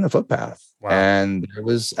taken the footpath. Wow. And there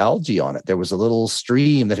was algae on it. There was a little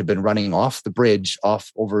stream that had been running off the bridge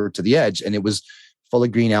off over to the edge, and it was full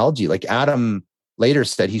of green algae. Like Adam later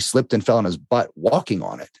said, he slipped and fell on his butt walking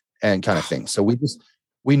on it and kind of thing. So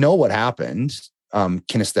we know what happened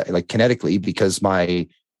kinetically, because my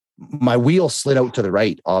wheel slid out to the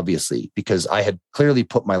right, obviously, because I had clearly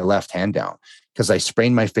put my left hand down because I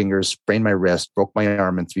sprained my fingers, sprained my wrist, broke my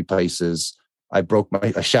arm in 3 places. I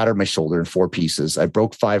shattered my shoulder in 4 pieces. I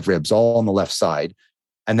broke 5 ribs, all on the left side.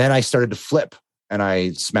 And then I started to flip, and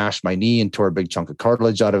I smashed my knee and tore a big chunk of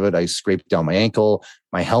cartilage out of it. I scraped down my ankle.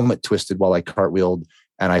 My helmet twisted while I cartwheeled,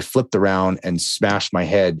 and I flipped around and smashed my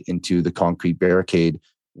head into the concrete barricade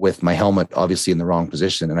with my helmet obviously in the wrong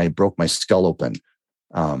position. And I broke my skull open,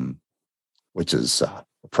 which is a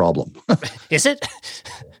problem. Is it?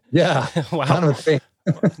 Yeah. Wow. Kind of a thing.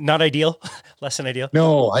 Not ideal. Less than ideal.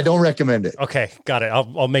 No, I don't recommend it. Okay, got it.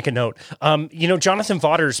 I'll make a note. Jonathan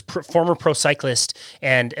Vaughters, former pro cyclist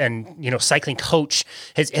and cycling coach,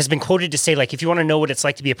 has been quoted to say, like, if you want to know what it's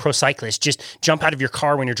like to be a pro cyclist, just jump out of your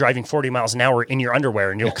car when you're driving 40 miles an hour in your underwear,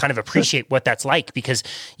 and you'll kind of appreciate what that's like, because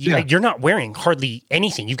you're not wearing hardly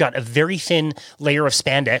anything. You've got a very thin layer of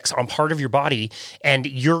spandex on part of your body, and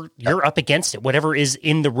you're up against it. Whatever is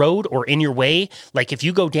in the road or in your way, like if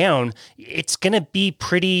you go down, it's going to be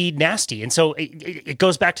pretty nasty. And so it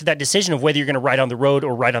goes back to that decision of whether you're going to ride on the road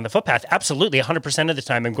or ride on the footpath. Absolutely. 100% of the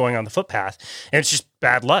time I'm going on the footpath, and it's just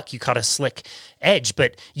bad luck. You caught a slick edge,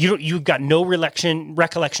 but you've got no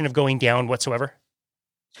recollection of going down whatsoever.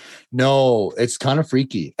 No, it's kind of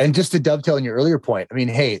freaky. And just to dovetail on your earlier point, I mean,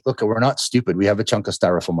 hey, look, we're not stupid. We have a chunk of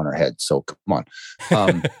styrofoam on our head. So come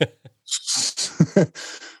on.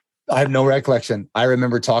 I have no recollection. I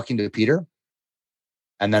remember talking to Peter,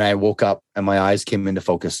 and then I woke up and my eyes came into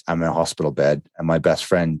focus. I'm in a hospital bed, and my best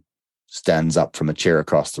friend stands up from a chair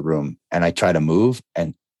across the room, and I try to move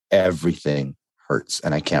and everything hurts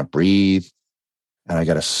and I can't breathe, and I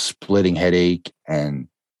got a splitting headache, and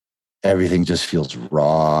everything just feels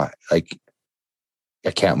raw. Like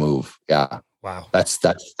I can't move. Yeah. Wow. That's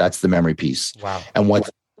the memory piece. Wow. And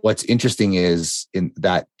what's interesting is in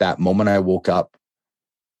that moment I woke up,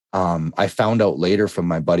 I found out later from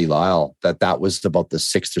my buddy Lyle that was about the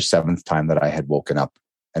 6th or 7th time that I had woken up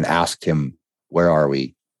and asked him, where are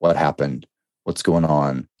we? What happened? What's going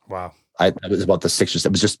on? Wow. It was about the 6th or 7th.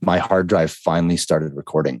 It was just my hard drive finally started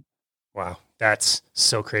recording. Wow. That's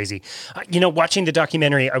so crazy. Watching the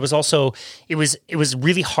documentary, it was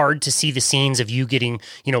really hard to see the scenes of you getting,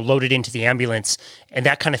 loaded into the ambulance and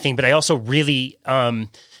that kind of thing. But I also really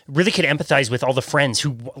could empathize with all the friends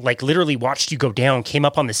who like literally watched you go down, came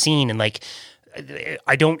up on the scene, and like,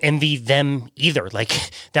 I don't envy them either.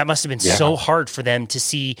 Like that must have been so hard for them to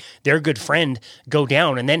see their good friend go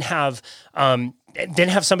down, and then have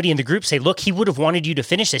somebody in the group say, look, he would have wanted you to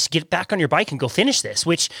finish this, get back on your bike and go finish this,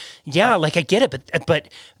 which like I get it, but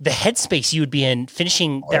the headspace you would be in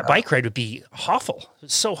finishing that bike ride would be awful.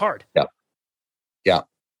 It's so hard. Yeah. Yeah.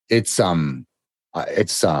 It's the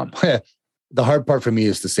hard part for me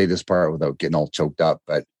is to say this part without getting all choked up,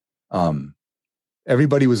 but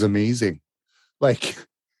everybody was amazing. Like,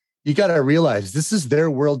 you got to realize this is their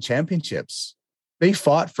world championships. They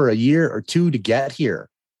fought for a year or 2 to get here.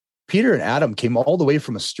 Peter and Adam came all the way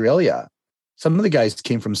from Australia. Some of the guys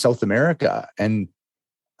came from South America, and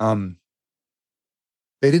they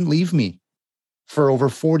didn't leave me for over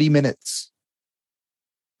 40 minutes.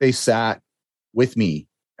 They sat with me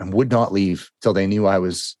and would not leave till they knew I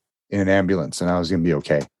was in an ambulance and I was going to be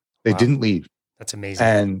okay. They didn't leave. That's amazing.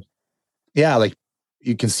 And yeah, like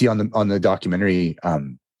you can see on the documentary,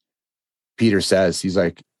 Peter says, he's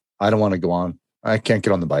like, I don't want to go on. I can't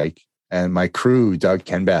get on the bike. And my crew, Doug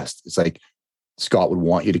Kenbest, it's like, Scott would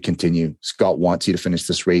want you to continue. Scott wants you to finish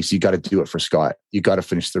this race. You got to do it for Scott. You got to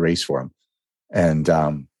finish the race for him. And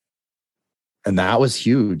that was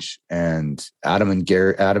huge. And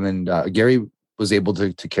Gary was able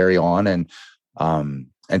to carry on,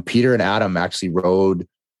 and Peter and Adam actually rode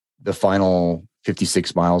the final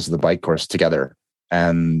 56 miles of the bike course together.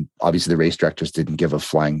 And obviously the race directors didn't give a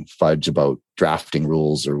flying fudge about drafting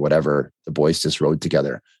rules or whatever. The boys just rode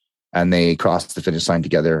together, and they crossed the finish line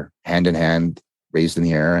together, hand in hand, raised in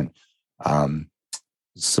the air, and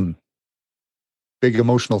some big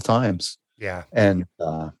emotional times. Yeah. And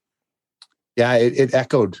it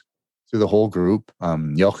echoed through the whole group.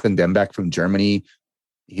 Jochen Dembeck from Germany,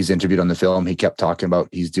 he's interviewed on the film. He kept talking about,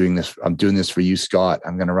 I'm doing this for you, Scott.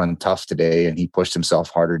 I'm going to run tough today. And he pushed himself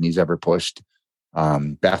harder than he's ever pushed.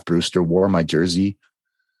 Beth Brewster wore my jersey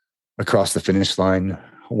across the finish line,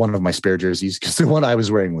 one of my spare jerseys, because the one I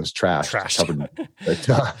was wearing was trash. But,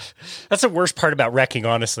 that's the worst part about wrecking,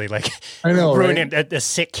 honestly. Like, I know, ruining right? a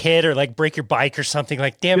sick kid, or like break your bike or something.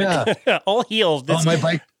 Like, damn it, all healed. My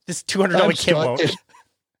bike, this $200 kit won't.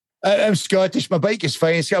 I'm Scottish. My bike is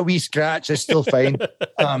fine. It's got a wee scratch. It's still fine.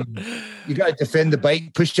 You got to defend the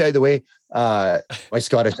bike, push you out of the way. My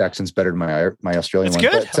Scottish accent's better than my Australian one.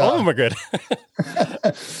 Good. But, all of them are good.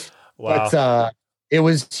 Wow. But it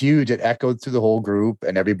was huge. It echoed through the whole group,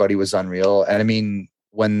 and everybody was unreal. And I mean,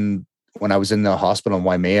 when I was in the hospital in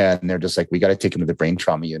Waimea, and they're just like, we got to take him to the brain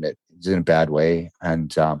trauma unit. He's in a bad way.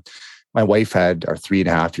 And my wife had our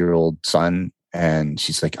 3.5-year-old son, and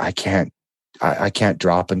she's like, I can't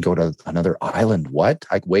drop and go to another island. What?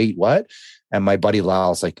 Wait, what? And my buddy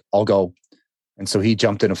Lyle's like, I'll go. And so he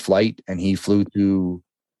jumped in a flight, and he flew to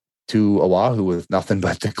Oahu with nothing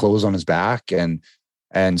but the clothes on his back,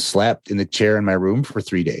 and slept in the chair in my room for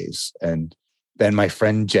 3 days. And then my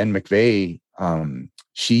friend Jen McVeigh,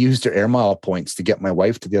 she used her air mile points to get my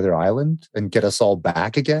wife to the other island and get us all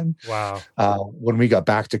back again. Wow. When we got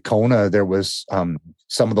back to Kona, there was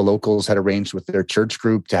some of the locals had arranged with their church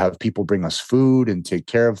group to have people bring us food and take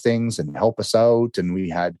care of things and help us out. And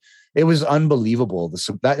it was unbelievable.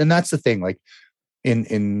 And that's the thing, like,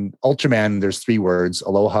 in Ultraman, there's 3 words: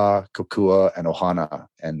 aloha, kokua, and ohana.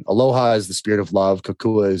 And aloha is the spirit of love.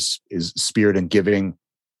 Kokua is spirit and giving.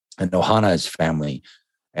 And ohana is family.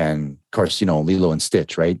 And of course, Lilo and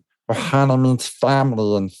Stitch, right? Ohana means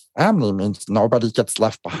family, and family means nobody gets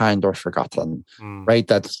left behind or forgotten, right?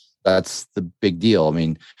 That's the big deal. I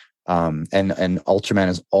mean, and Ultraman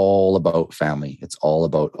is all about family. It's all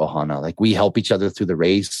about ohana. Like, we help each other through the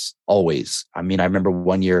race always. I mean, I remember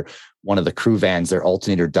one year, one of the crew vans, their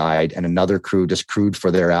alternator died, and another crew just crewed for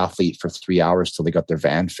their athlete for 3 hours till they got their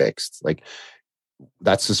van fixed. Like,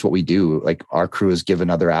 that's just what we do. Like, our crew has given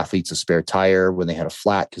other athletes a spare tire when they had a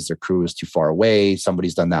flat because their crew was too far away.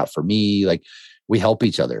 Somebody's done that for me. Like, we help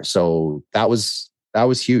each other. So that was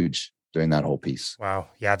huge during that whole piece. Wow.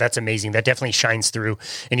 Yeah, that's amazing. That definitely shines through,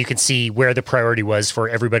 and you can see where the priority was for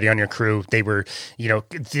everybody on your crew. They were,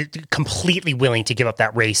 completely willing to give up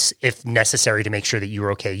that race if necessary to make sure that you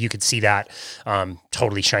were okay. You could see that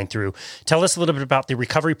totally shine through. Tell us a little bit about the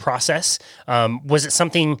recovery process. Was it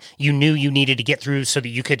something you knew you needed to get through so that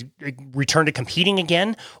you could return to competing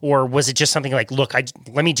again? Or was it just something like, look,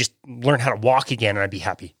 let me just learn how to walk again and I'd be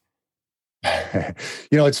happy?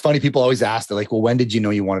 It's funny. People always ask, they're like, well, when did you know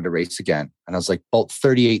you wanted to race again? And I was like, about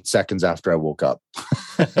 38 seconds after I woke up.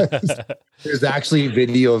 There's actually a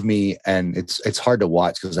video of me, and it's hard to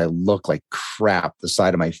watch because I look like crap. The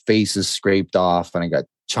side of my face is scraped off, and I got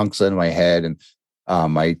chunks in my head, and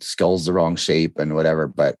my skull's the wrong shape and whatever.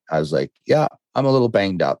 But I was like, yeah, I'm a little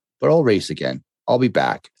banged up, but I'll race again. I'll be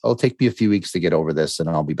back. It'll take me a few weeks to get over this, and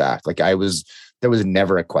I'll be back. Like, there was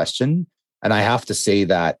never a question. And I have to say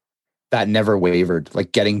that never wavered.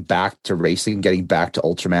 Like, getting back to racing, getting back to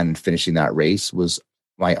Ultraman and finishing that race was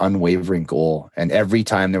my unwavering goal. And every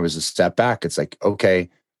time there was a setback, it's like, okay,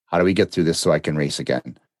 how do we get through this so I can race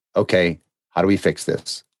again? Okay, how do we fix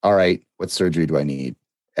this? All right, what surgery do I need?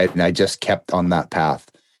 And I just kept on that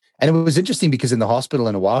path. And it was interesting because in the hospital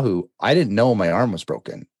in Oahu, I didn't know my arm was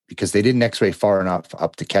broken because they didn't x-ray far enough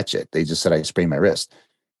up to catch it. They just said I sprained my wrist.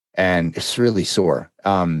 And it's really sore.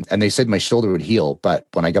 And they said my shoulder would heal. But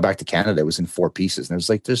when I got back to Canada, it was in 4 pieces. And I was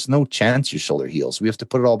like, there's no chance your shoulder heals. We have to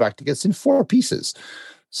put it all back together. It's in 4 pieces.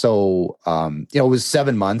 So, it was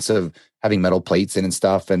 7 months of having metal plates in and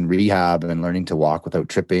stuff and rehab and learning to walk without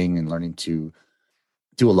tripping and learning to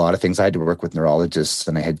do a lot of things. I had to work with neurologists,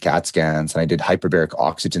 and I had CAT scans, and I did hyperbaric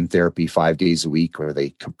oxygen therapy 5 days a week, where they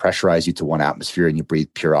pressurize you to 1 atmosphere and you breathe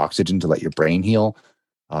pure oxygen to let your brain heal.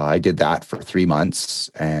 I did that for 3 months,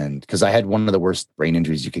 and because I had one of the worst brain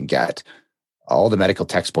injuries you can get. All the medical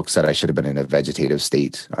textbooks said I should have been in a vegetative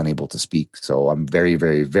state, unable to speak. So I'm very,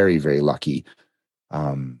 very, very, very lucky.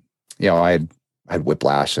 I had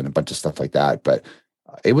whiplash and a bunch of stuff like that. But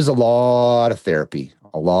it was a lot of therapy,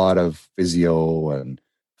 a lot of physio. And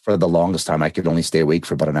for the longest time, I could only stay awake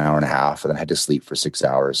for about an hour and a half, and then I had to sleep for 6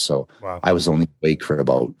 hours. So I was only awake for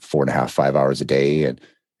about 4.5, 5 hours a day. And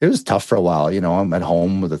it was tough for a while. I'm at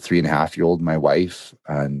home with a 3.5-year-old, my wife,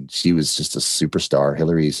 and she was just a superstar.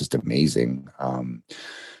 Hillary is just amazing.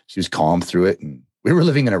 She was calm through it. And we were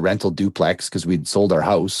living in a rental duplex because we'd sold our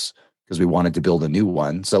house because we wanted to build a new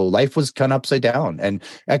one. So life was kind of upside down. And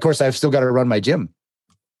of course, I've still got to run my gym.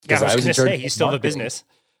 Yeah, I was going to say, you still have a business.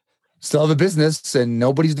 Still have a business, and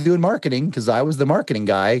nobody's doing marketing because I was the marketing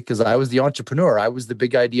guy, because I was the entrepreneur. I was the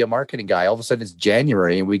big idea marketing guy. All of a sudden it's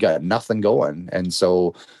January and we got nothing going. And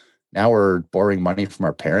so now we're borrowing money from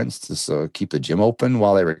our parents to keep the gym open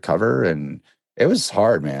while they recover. And it was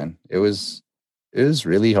hard, man. It was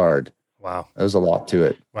really hard. Wow. There's a lot to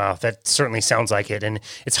it. Wow. That certainly sounds like it. And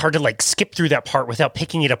it's hard to like skip through that part without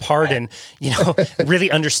picking it apart and,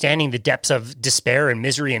 really understanding the depths of despair and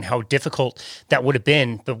misery and how difficult that would have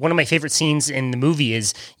been. But one of my favorite scenes in the movie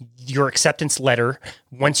is your acceptance letter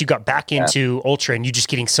once you got back into Ultra and you just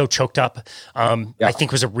getting so choked up. I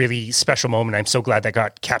think was a really special moment. I'm so glad that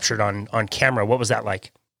got captured on camera. What was that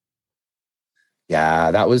like?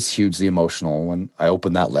 Yeah, that was hugely emotional when I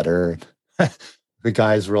opened that letter. The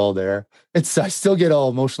guys were all there. I still get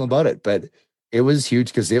all emotional about it, but it was huge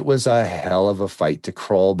because it was a hell of a fight to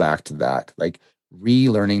crawl back to that, like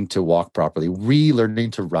relearning to walk properly,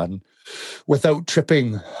 relearning to run without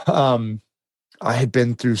tripping. I had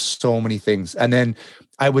been through so many things, and then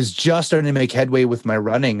I was just starting to make headway with my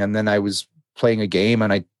running, and then I was playing a game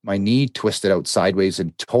and my knee twisted out sideways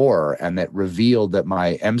and tore, and that revealed that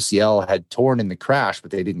my MCL had torn in the crash,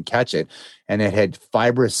 but they didn't catch it, and it had a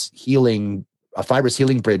fibrous healing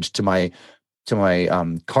bridge to my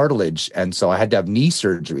cartilage. And so I had to have knee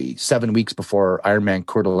surgery 7 weeks before Ironman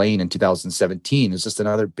Coeur d'Alene in 2017. It's just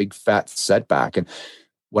another big fat setback. And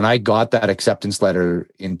when I got that acceptance letter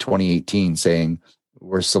in 2018 saying,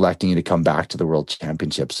 we're selecting you to come back to the World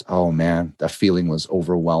Championships, oh man, that feeling was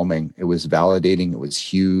overwhelming. It was validating. It was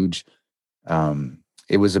huge.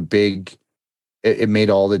 It was it made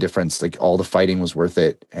all the difference. Like, all the fighting was worth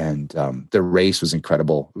it. And the race was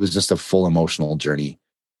incredible. It was just a full emotional journey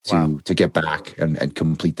to get back and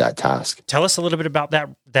complete that task. Tell us a little bit about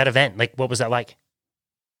that event. Like, what was that like?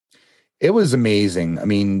 It was amazing. I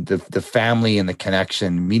mean, the family and the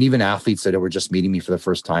connection. I mean, even athletes that were just meeting me for the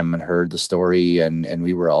first time and heard the story, and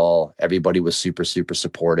everybody was super, super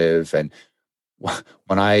supportive. And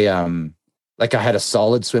when I had a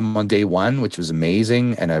solid swim on day one, which was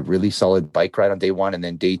amazing, and a really solid bike ride on day one. And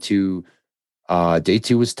then day two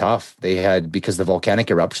was tough. They had, because the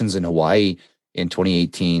volcanic eruptions in Hawaii in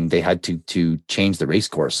 2018, they had to change the race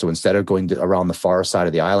course. So instead of going around the far side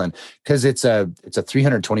of the island, because it's a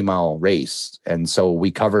 320-mile race, and so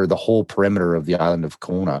we cover the whole perimeter of the island of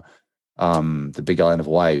Kona, the big island of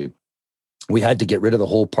Hawaii. We had to get rid of the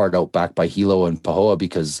whole part out back by Hilo and Pahoa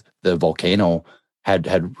because the volcano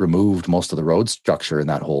had removed most of the road structure in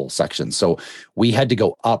that whole section. So we had to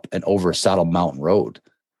go up and over Saddle Mountain Road.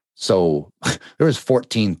 So there was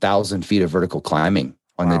 14,000 feet of vertical climbing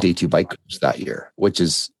on the day two bike course that year,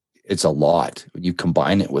 it's a lot. When you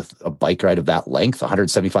combine it with a bike ride of that length,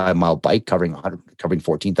 175-mile bike covering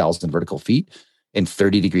 14,000 vertical feet in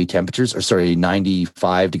 30-degree temperatures,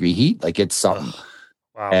 95-degree heat, like, it's something.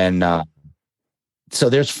 Wow. And so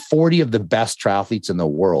there's 40 of the best triathletes in the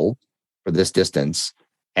world for this distance,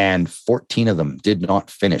 and 14 of them did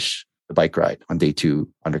not finish the bike ride on day two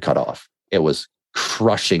under cutoff. It was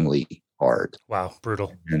crushingly hard. Wow,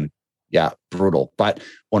 brutal. And yeah, brutal. But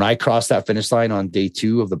when I crossed that finish line on day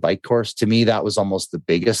two of the bike course, to me, that was almost the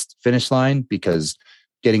biggest finish line, because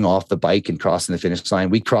getting off the bike and crossing the finish line,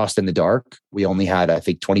 we crossed in the dark. We only had, I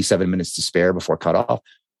think, 27 minutes to spare before cutoff.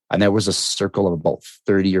 And there was a circle of about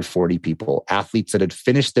 30 or 40 people, athletes that had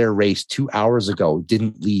finished their race 2 hours ago,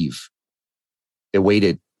 didn't leave. They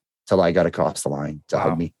waited till I got across the line to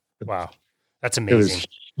hug me. Wow. That's amazing. It was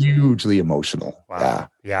hugely emotional. Wow.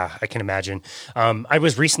 Yeah, I can imagine. I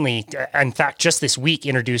was recently, in fact, just this week,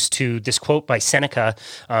 introduced to this quote by Seneca,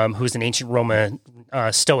 who is an ancient Roman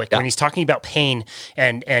Stoic, and he's talking about pain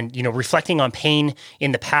and reflecting on pain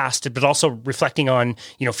in the past, but also reflecting on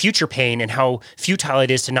future pain and how futile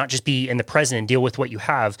it is to not just be in the present and deal with what you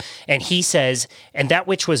have. And he says, "And that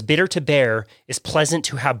which was bitter to bear is pleasant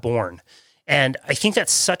to have borne." And I think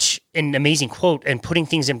that's such an amazing quote, and putting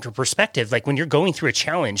things into perspective. Like, when you're going through a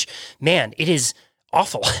challenge, man, it is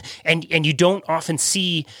awful. And you don't often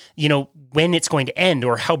see, when it's going to end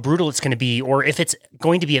or how brutal it's going to be, or if it's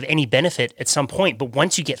going to be of any benefit at some point. But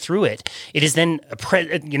once you get through it, it is then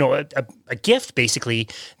a gift basically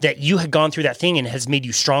that you had gone through that thing and has made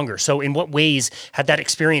you stronger. So in what ways had that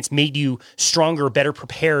experience made you stronger, better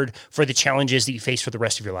prepared for the challenges that you face for the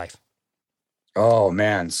rest of your life? Oh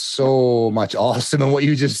man, so much awesome in what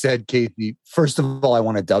you just said, Casey. First of all, I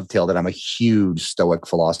want to dovetail that I'm a huge Stoic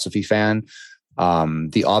philosophy fan.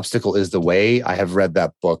 The Obstacle is the Way. I have read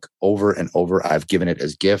that book over and over. I've given it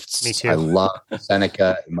as gifts. Me too. I love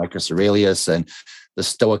Seneca and Marcus Aurelius, and the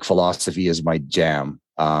Stoic philosophy is my jam.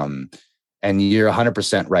 And you're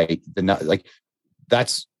 100% right.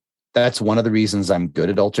 That's one of the reasons I'm good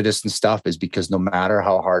at ultra distance stuff, is because no matter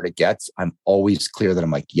how hard it gets, I'm always clear that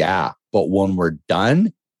I'm like, yeah, but when we're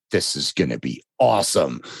done, this is going to be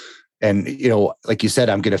awesome. And, like you said,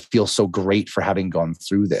 I'm going to feel so great for having gone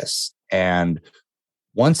through this. And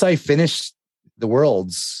once I finished the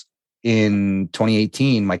Worlds in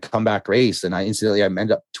 2018, my comeback race, and I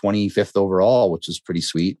ended up 25th overall, which was pretty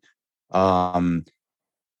sweet.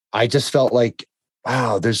 I just felt like,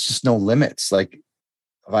 wow, there's just no limits. Like,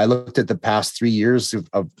 if I looked at the past 3 years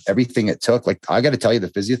of everything it took, like, I got to tell you, the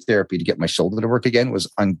physiotherapy to get my shoulder to work again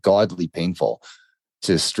was ungodly painful,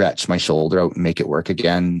 to stretch my shoulder out and make it work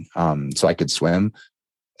again, so I could swim.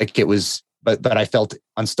 Like, it was, but I felt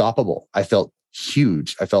unstoppable. I felt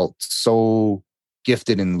huge. I felt so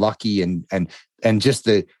gifted and lucky, and just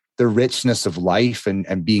the richness of life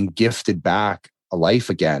and being gifted back a life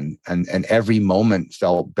again. And every moment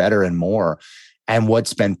felt better and more. And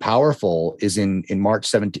what's been powerful is on March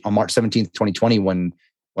 17th, 2020,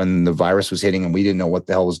 when the virus was hitting and we didn't know what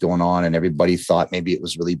the hell was going on, and everybody thought maybe it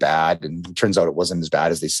was really bad. And it turns out it wasn't as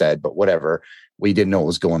bad as they said, but whatever. We didn't know what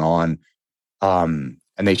was going on.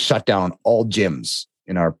 And they shut down all gyms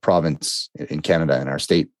in our province, in Canada, in our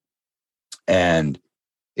state. And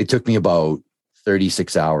it took me about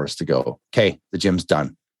 36 hours to go, okay, the gym's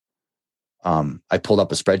done. I pulled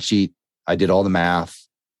up a spreadsheet. I did all the math.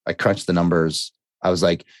 I crunched the numbers. I was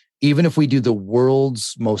like, even if we do the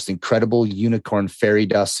world's most incredible unicorn fairy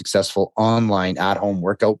dust successful online at-home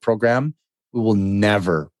workout program, we will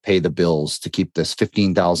never pay the bills to keep this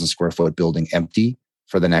 15,000 square foot building empty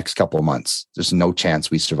for the next couple of months. There's no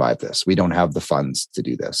chance we survive this. We don't have the funds to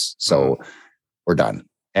do this. So we're done.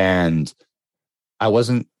 And I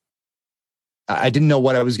didn't know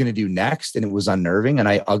what I was going to do next. And it was unnerving. And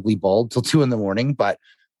I ugly bawled till 2 a.m, but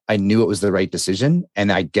I knew it was the right decision.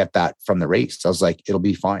 And I get that from the race. I was like, it'll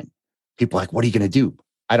be fine. People are like, what are you going to do?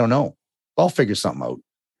 I don't know. I'll figure something out.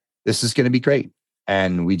 This is going to be great.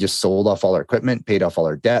 And we just sold off all our equipment, paid off all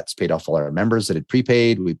our debts, paid off all our members that had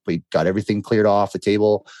prepaid. We got everything cleared off the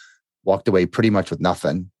table, walked away pretty much with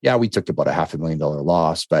nothing. Yeah, we took about a $500,000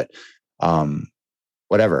 loss, but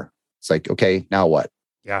whatever. It's like, okay, now what?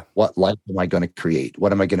 Yeah. What life am I going to create?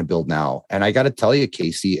 What am I going to build now? And I got to tell you,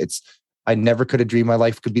 Casey, I never could have dreamed my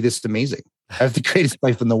life could be this amazing. I have the greatest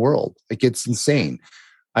life in the world. Like, it's insane.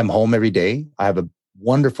 I'm home every day. I have a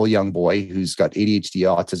wonderful young boy who's got ADHD,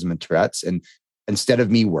 autism, and Tourette's. And instead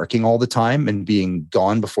of me working all the time and being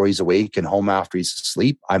gone before he's awake and home after he's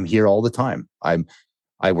asleep, I'm here all the time.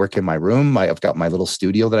 I work in my room. I've got my little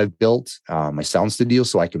studio that I've built, my sound studio,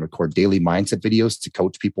 so I can record daily mindset videos to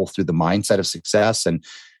coach people through the mindset of success. And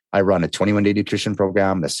I run a 21-day nutrition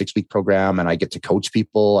program, a 6-week program, and I get to coach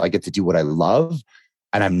people. I get to do what I love.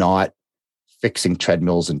 And I'm not fixing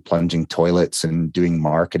treadmills and plunging toilets and doing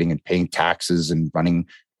marketing and paying taxes and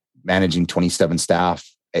managing 27 staff.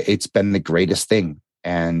 It's been the greatest thing.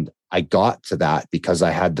 And I got to that because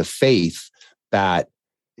I had the faith that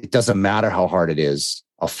it doesn't matter how hard it is,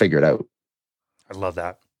 I'll figure it out. I love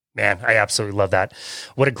that. Man, I absolutely love that.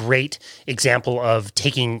 What a great example of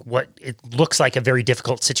taking what it looks like a very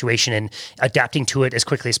difficult situation and adapting to it as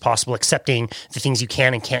quickly as possible, accepting the things you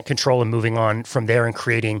can and can't control and moving on from there and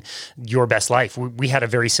creating your best life. We had a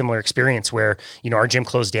very similar experience where, our gym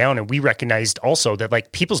closed down, and we recognized also that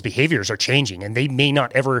like people's behaviors are changing and they may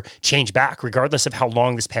not ever change back regardless of how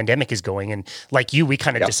long this pandemic is going. And like you, we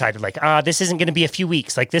kind of decided like, this isn't going to be a few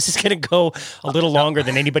weeks. Like this is going to go a little longer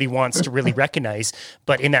than anybody wants to really recognize.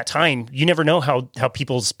 But in that time, you never know how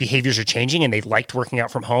people's behaviors are changing, and they liked working out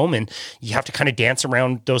from home, and you have to kind of dance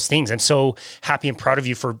around those things. I'm so happy and proud of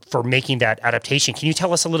you for making that adaptation. Can you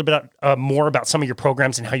tell us a little bit more about some of your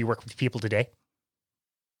programs and how you work with people today?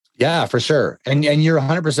 Yeah, for sure. And you're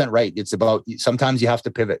 100% right. It's about, sometimes you have to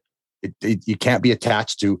pivot. You can't be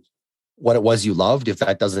attached to what it was you loved if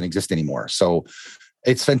that doesn't exist anymore. So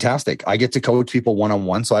it's fantastic. I get to coach people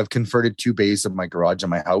one-on-one. So I've converted 2 bays of my garage and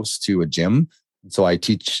my house to a gym. So I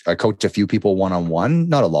coach a few people one-on-one,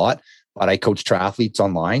 not a lot, but I coach triathletes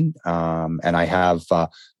online. And I have, I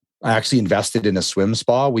actually invested in a swim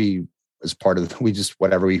spa. We found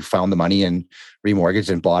the money and remortgaged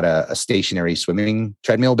and bought a stationary swimming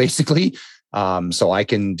treadmill basically. So I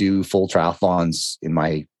can do full triathlons in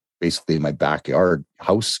my backyard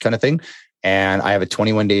house kind of thing. And I have a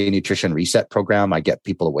 21-day nutrition reset program. I get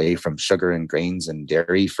people away from sugar and grains and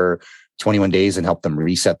dairy for 21 days and help them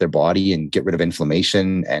reset their body and get rid of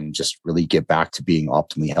inflammation and just really get back to being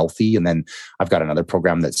optimally healthy. And then I've got another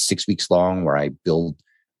program that's 6 weeks long where I build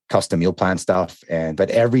custom meal plan stuff. But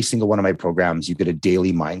every single one of my programs, you get a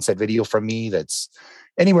daily mindset video from me that's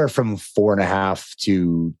anywhere from 4.5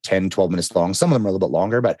 to 10, 12 minutes long. Some of them are a little bit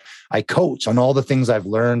longer, but I coach on all the things I've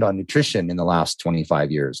learned on nutrition in the last 25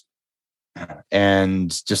 years. And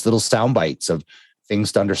just little sound bites of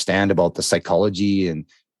things to understand about the psychology and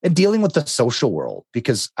dealing with the social world.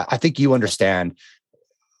 Because I think you understand,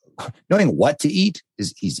 knowing what to eat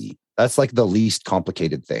is easy. That's like the least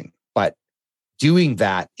complicated thing. But doing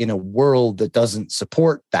that in a world that doesn't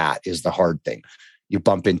support that is the hard thing. You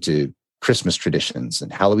bump into Christmas traditions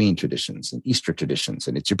and Halloween traditions and Easter traditions,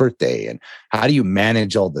 and it's your birthday. And how do you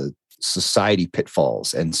manage all the society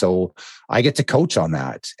pitfalls? And so I get to coach on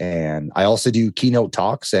that. And I also do keynote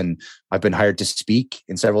talks, and I've been hired to speak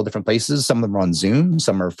in several different places. Some of them are on Zoom.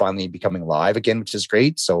 Some are finally becoming live again, which is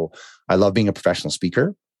great. So I love being a professional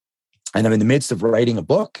speaker. And I'm in the midst of writing a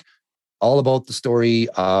book all about the story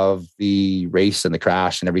of the race and the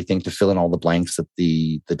crash and everything to fill in all the blanks that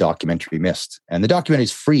the documentary missed. And the documentary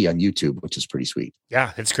is free on YouTube, which is pretty sweet.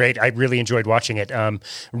 Yeah, it's great. I really enjoyed watching it.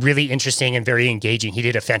 Really interesting and very engaging. He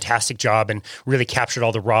did a fantastic job and really captured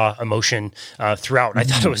all the raw emotion throughout. I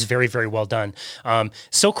thought it was very, very well done.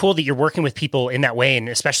 So cool that you're working with people in that way, and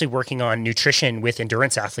especially working on nutrition with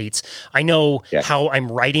endurance athletes. I know how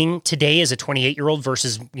I'm writing today as a 28-year-old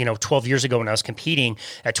versus 12 years ago when I was competing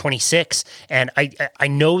at 26. And I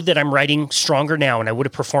know that I'm writing stronger now, and I would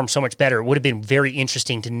have performed so much better. It would have been very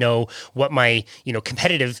interesting to know what my,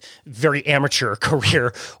 competitive, very amateur career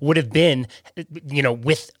would have been,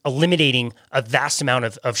 with eliminating a vast amount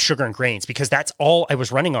of sugar and grains, because that's all I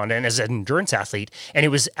was running on and as an endurance athlete. And it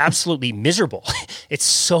was absolutely miserable. It's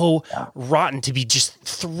so rotten to be just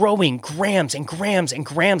throwing grams and grams and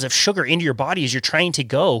grams of sugar into your body as you're trying to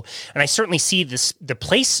go. And I certainly see the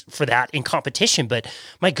place for that in competition, but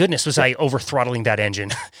my goodness, was I over throttling that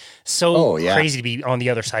engine. So crazy to be on the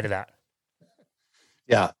other side of that.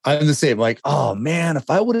 Yeah, I'm the same. Like, oh man, if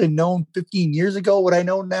I would have known 15 years ago what I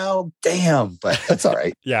know now, damn, but that's all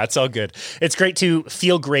right. Yeah, it's all good. It's great to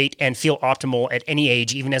feel great and feel optimal at any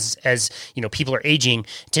age, even as people are aging,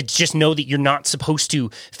 to just know that you're not supposed to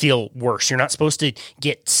feel worse. You're not supposed to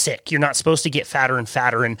get sick. You're not supposed to get fatter and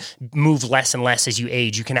fatter and move less and less as you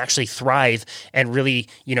age. You can actually thrive and really,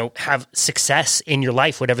 have success in your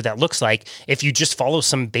life, whatever that looks like, if you just follow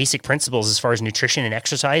some basic principles as far as nutrition and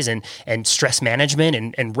exercise and stress management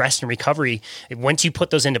and rest and recovery. Once you put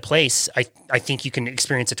those into place, I think you can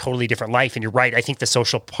experience a totally different life. And you're right. I think the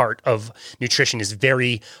social part of nutrition is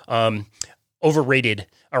very underrated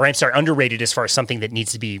as far as something that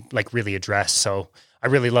needs to be really addressed. So I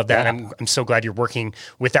really love that. Yeah. I'm so glad you're working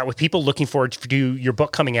with that with people. Looking forward to your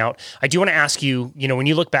book coming out. I do want to ask you, when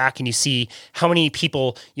you look back and you see how many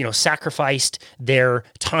people, sacrificed their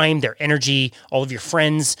time, their energy, all of your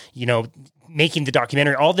friends, making the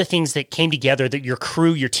documentary, all the things that came together, that your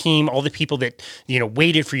crew, your team, all the people that,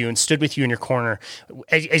 waited for you and stood with you in your corner.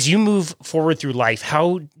 As you move forward through life,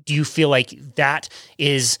 how do you feel like that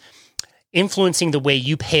is influencing the way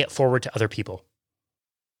you pay it forward to other people?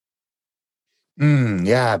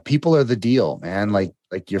 Yeah, people are the deal, man. Like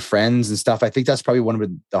your friends and stuff. I think that's probably one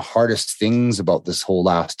of the hardest things about this whole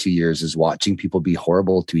last 2 years is watching people be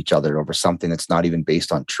horrible to each other over something that's not even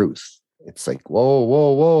based on truth. It's like,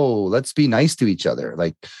 whoa, let's be nice to each other.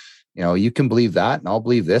 Like, you can believe that and I'll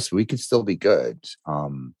believe this, but we can still be good.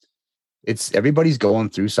 It's everybody's going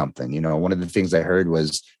through something. One of the things I heard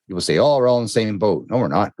was people say, oh, we're all in the same boat. No, we're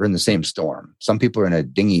not. We're in the same storm. Some people are in a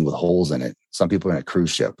dinghy with holes in it. Some people are in a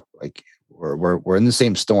cruise ship. Like we're in the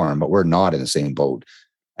same storm, but we're not in the same boat.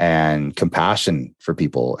 And compassion for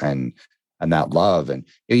people and that love. And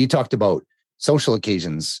you talked about social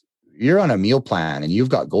occasions. You're on a meal plan and you've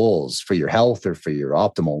got goals for your health or for your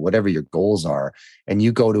optimal, whatever your goals are. And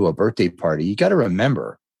you go to a birthday party, you got to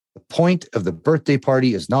remember the point of the birthday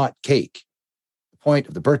party is not cake. The point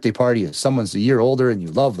of the birthday party is someone's a year older and you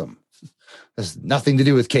love them. There's nothing to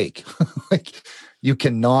do with cake. Like you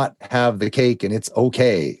cannot have the cake and it's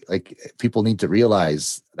okay. Like people need to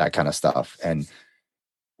realize that kind of stuff. And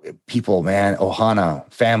people, man,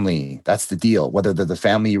 ohana, family, that's the deal. Whether they're the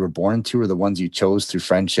family you were born to or the ones you chose through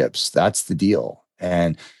friendships, that's the deal.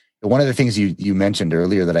 And one of the things you mentioned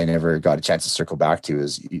earlier that I never got a chance to circle back to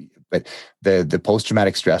but the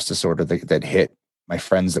post-traumatic stress disorder that hit my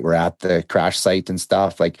friends that were at the crash site and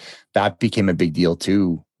stuff, like that became a big deal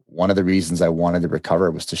too. One of the reasons I wanted to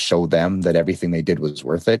recover was to show them that everything they did was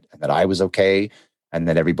worth it, and that I was okay, and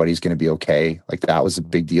that everybody's going to be okay. Like that was a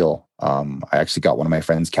big deal. I actually got one of my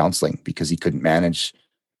friends counseling because he couldn't manage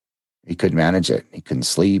it. He couldn't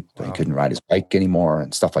sleep. Wow. He couldn't ride his bike anymore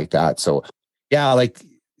and stuff like that. So yeah, like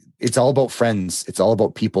it's all about friends. It's all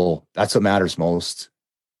about people. That's what matters most.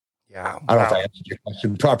 Yeah. I don't know if I answered your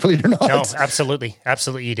question properly or not. No, absolutely.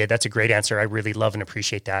 Absolutely you did. That's a great answer. I really love and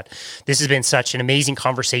appreciate that. This has been such an amazing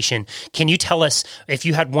conversation. Can you tell us, if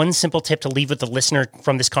you had one simple tip to leave with the listener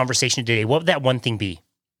from this conversation today, what would that one thing be?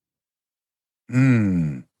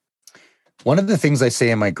 One of the things I say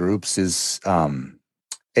in my groups is AFC-NGU,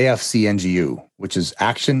 which is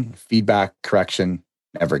action, feedback, correction,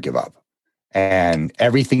 never give up. And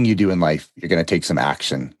everything you do in life, you're going to take some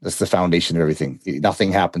action. That's the foundation of everything.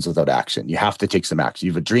 Nothing happens without action. You have to take some action.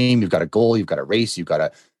 You have a dream, you've got a goal, you've got a race, you've got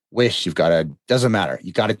a wish, doesn't matter.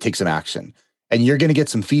 You got to take some action, and you're going to get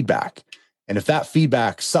some feedback. And if that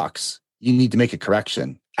feedback sucks, you need to make a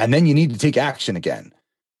correction, and then you need to take action again.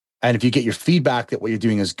 And if you get your feedback that what you're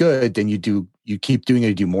doing is good, then you keep doing it,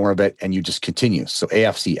 you do more of it, and you just continue. So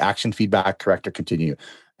AFC, action, feedback, correct, or continue.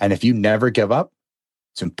 And if you never give up,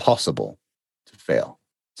 it's impossible to fail.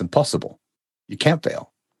 It's impossible. You can't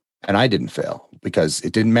fail. And I didn't fail because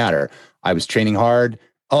it didn't matter. I was training hard.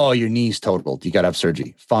 Oh, your knee's totaled. You got to have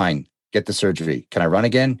surgery. Fine. Get the surgery. Can I run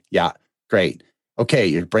again? Yeah. Great. Okay.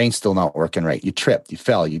 Your brain's still not working right. You tripped. You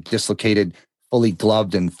fell. You dislocated, fully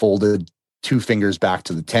gloved and folded 2 fingers back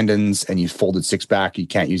to the tendons, and you folded 6 back. You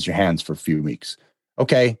can't use your hands for a few weeks.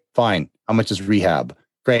 Okay. Fine. How much is rehab?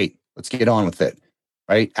 Great. Let's get on with it.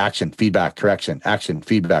 Right? Action, feedback, correction, action,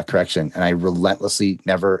 feedback, correction. And I relentlessly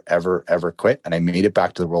never, ever, ever quit. And I made it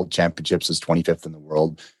back to the world championships as 25th in the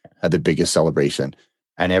world, had the biggest celebration,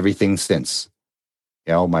 and everything since.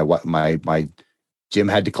 You know, my gym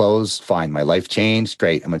had to close. Fine. My life changed.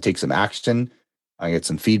 Great. I'm going to take some action. I get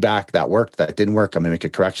some feedback. That worked. That didn't work. I'm going to make a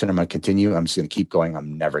correction. I'm going to continue. I'm just going to keep going.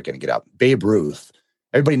 I'm never going to get up. Babe Ruth.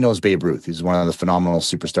 Everybody knows Babe Ruth. He's one of the phenomenal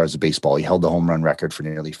superstars of baseball. He held the home run record for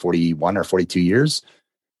nearly 41 or 42 years.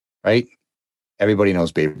 Right? Everybody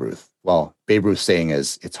knows Babe Ruth. Well, Babe Ruth's saying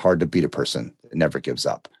is, it's hard to beat a person that never gives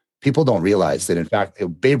up. People don't realize that, in fact,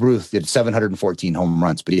 Babe Ruth did 714 home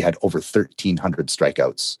runs, but he had over 1,300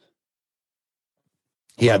 strikeouts.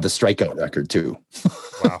 He had the strikeout record too.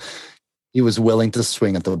 Wow. He was willing to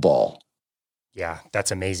swing at the ball. Yeah,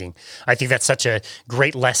 that's amazing. I think that's such a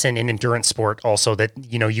great lesson in endurance sport also, that,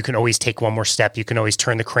 you know, you can always take one more step. You can always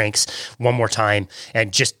turn the cranks one more time.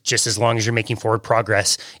 And just as long as you're making forward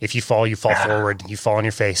progress, if you fall forward, you fall on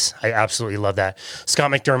your face. I absolutely love that. Scott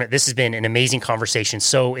McDermott, this has been an amazing conversation.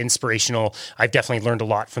 So inspirational. I've definitely learned a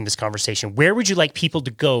lot from this conversation. Where would you like people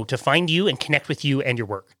to go to find you and connect with you and your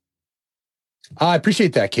work? I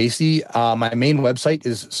appreciate that, Casey. My main website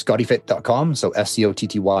is scottyfit.com. So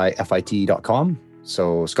SCOTTYFIT.com.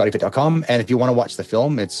 So scottyfit.com. And if you want to watch the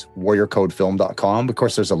film, it's warriorcodefilm.com. Of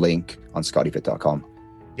course, there's a link on scottyfit.com.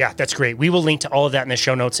 Yeah, that's great. We will link to all of that in the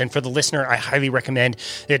show notes. And for the listener, I highly recommend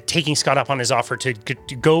taking Scott up on his offer to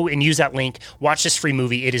go and use that link. Watch this free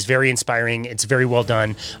movie. It is very inspiring. It's very well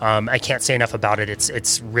done. I can't say enough about it.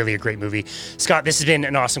 It's really a great movie. Scott, this has been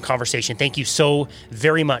an awesome conversation. Thank you so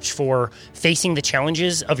very much for facing the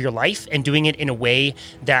challenges of your life and doing it in a way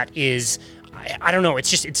that is, I don't know,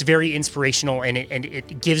 it's very inspirational, and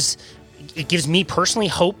it gives me personally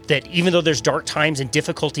hope that even though there's dark times and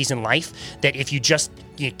difficulties in life, that if you just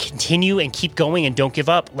continue and keep going and don't give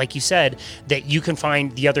up, like you said, that you can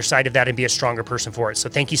find the other side of that and be a stronger person for it. So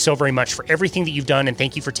thank you so very much for everything that you've done, and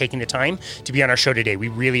thank you for taking the time to be on our show today. We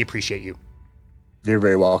really appreciate you. You're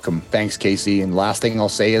very welcome. Thanks, Casey. And last thing I'll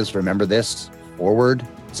say is, remember this: forward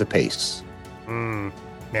is a pace.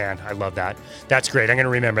 Man, I love that. That's great. I'm going to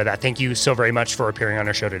remember that. Thank you so very much for appearing on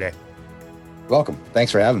our show today. Welcome.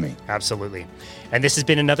 Thanks for having me. Absolutely. And this has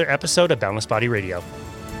been another episode of Boundless Body Radio.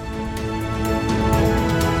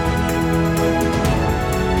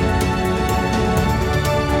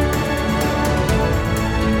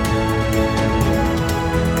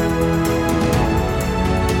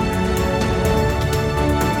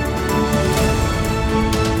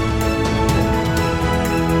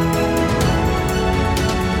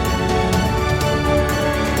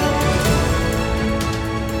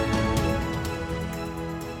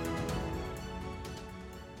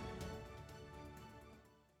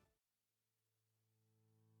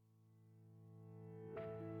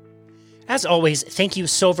 As always, thank you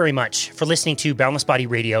so very much for listening to Boundless Body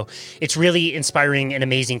Radio. It's really inspiring and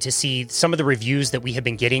amazing to see some of the reviews that we have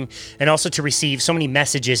been getting, and also to receive so many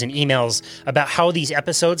messages and emails about how these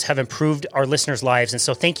episodes have improved our listeners' lives. And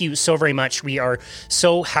so thank you so very much. We are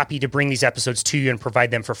so happy to bring these episodes to you and provide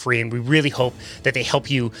them for free, and we really hope that they help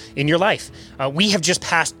you in your life. We have just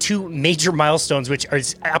passed 2 major milestones, which are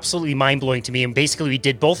absolutely mind-blowing to me, and basically we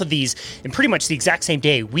did both of these in pretty much the exact same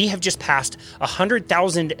day. We have just passed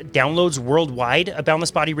 100,000 downloads worldwide of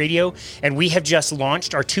Boundless Body Radio, and we have just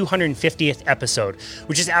launched our 250th episode,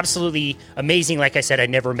 which is absolutely amazing. Like I said, I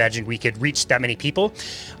never imagined we could reach that many people.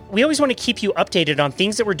 We always want to keep you updated on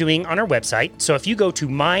things that we're doing on our website. So if you go to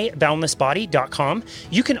myboundlessbody.com,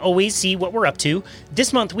 you can always see what we're up to.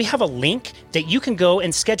 This month, we have a link that you can go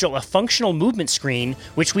and schedule a functional movement screen,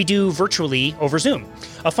 which we do virtually over Zoom.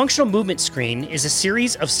 A functional movement screen is a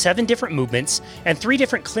series of 7 different movements and 3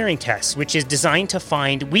 different clearing tests, which is designed to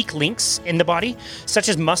find weak links in the body, such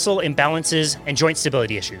as muscle imbalances and joint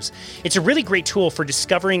stability issues. It's a really great tool for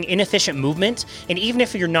discovering inefficient movement, and even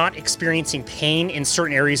if you're not experiencing pain in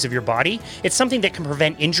certain areas of your body, it's something that can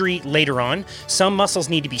prevent injury later on. Some muscles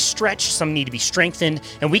need to be stretched, some need to be strengthened,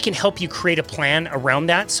 and we can help you create a plan around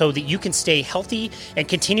that so that you can stay healthy and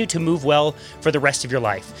continue to move well for the rest of your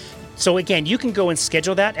life. So again, you can go and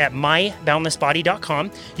schedule that at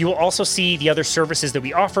myboundlessbody.com. You will also see the other services that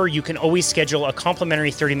we offer. You can always schedule a complimentary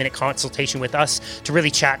 30-minute consultation with us to really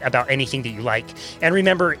chat about anything that you like. And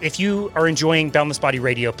remember, if you are enjoying Boundless Body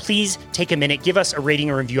Radio, please take a minute, give us a rating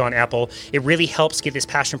or review on Apple. It really helps get this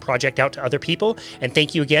passion project out to other people. And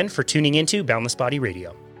thank you again for tuning into Boundless Body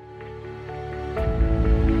Radio.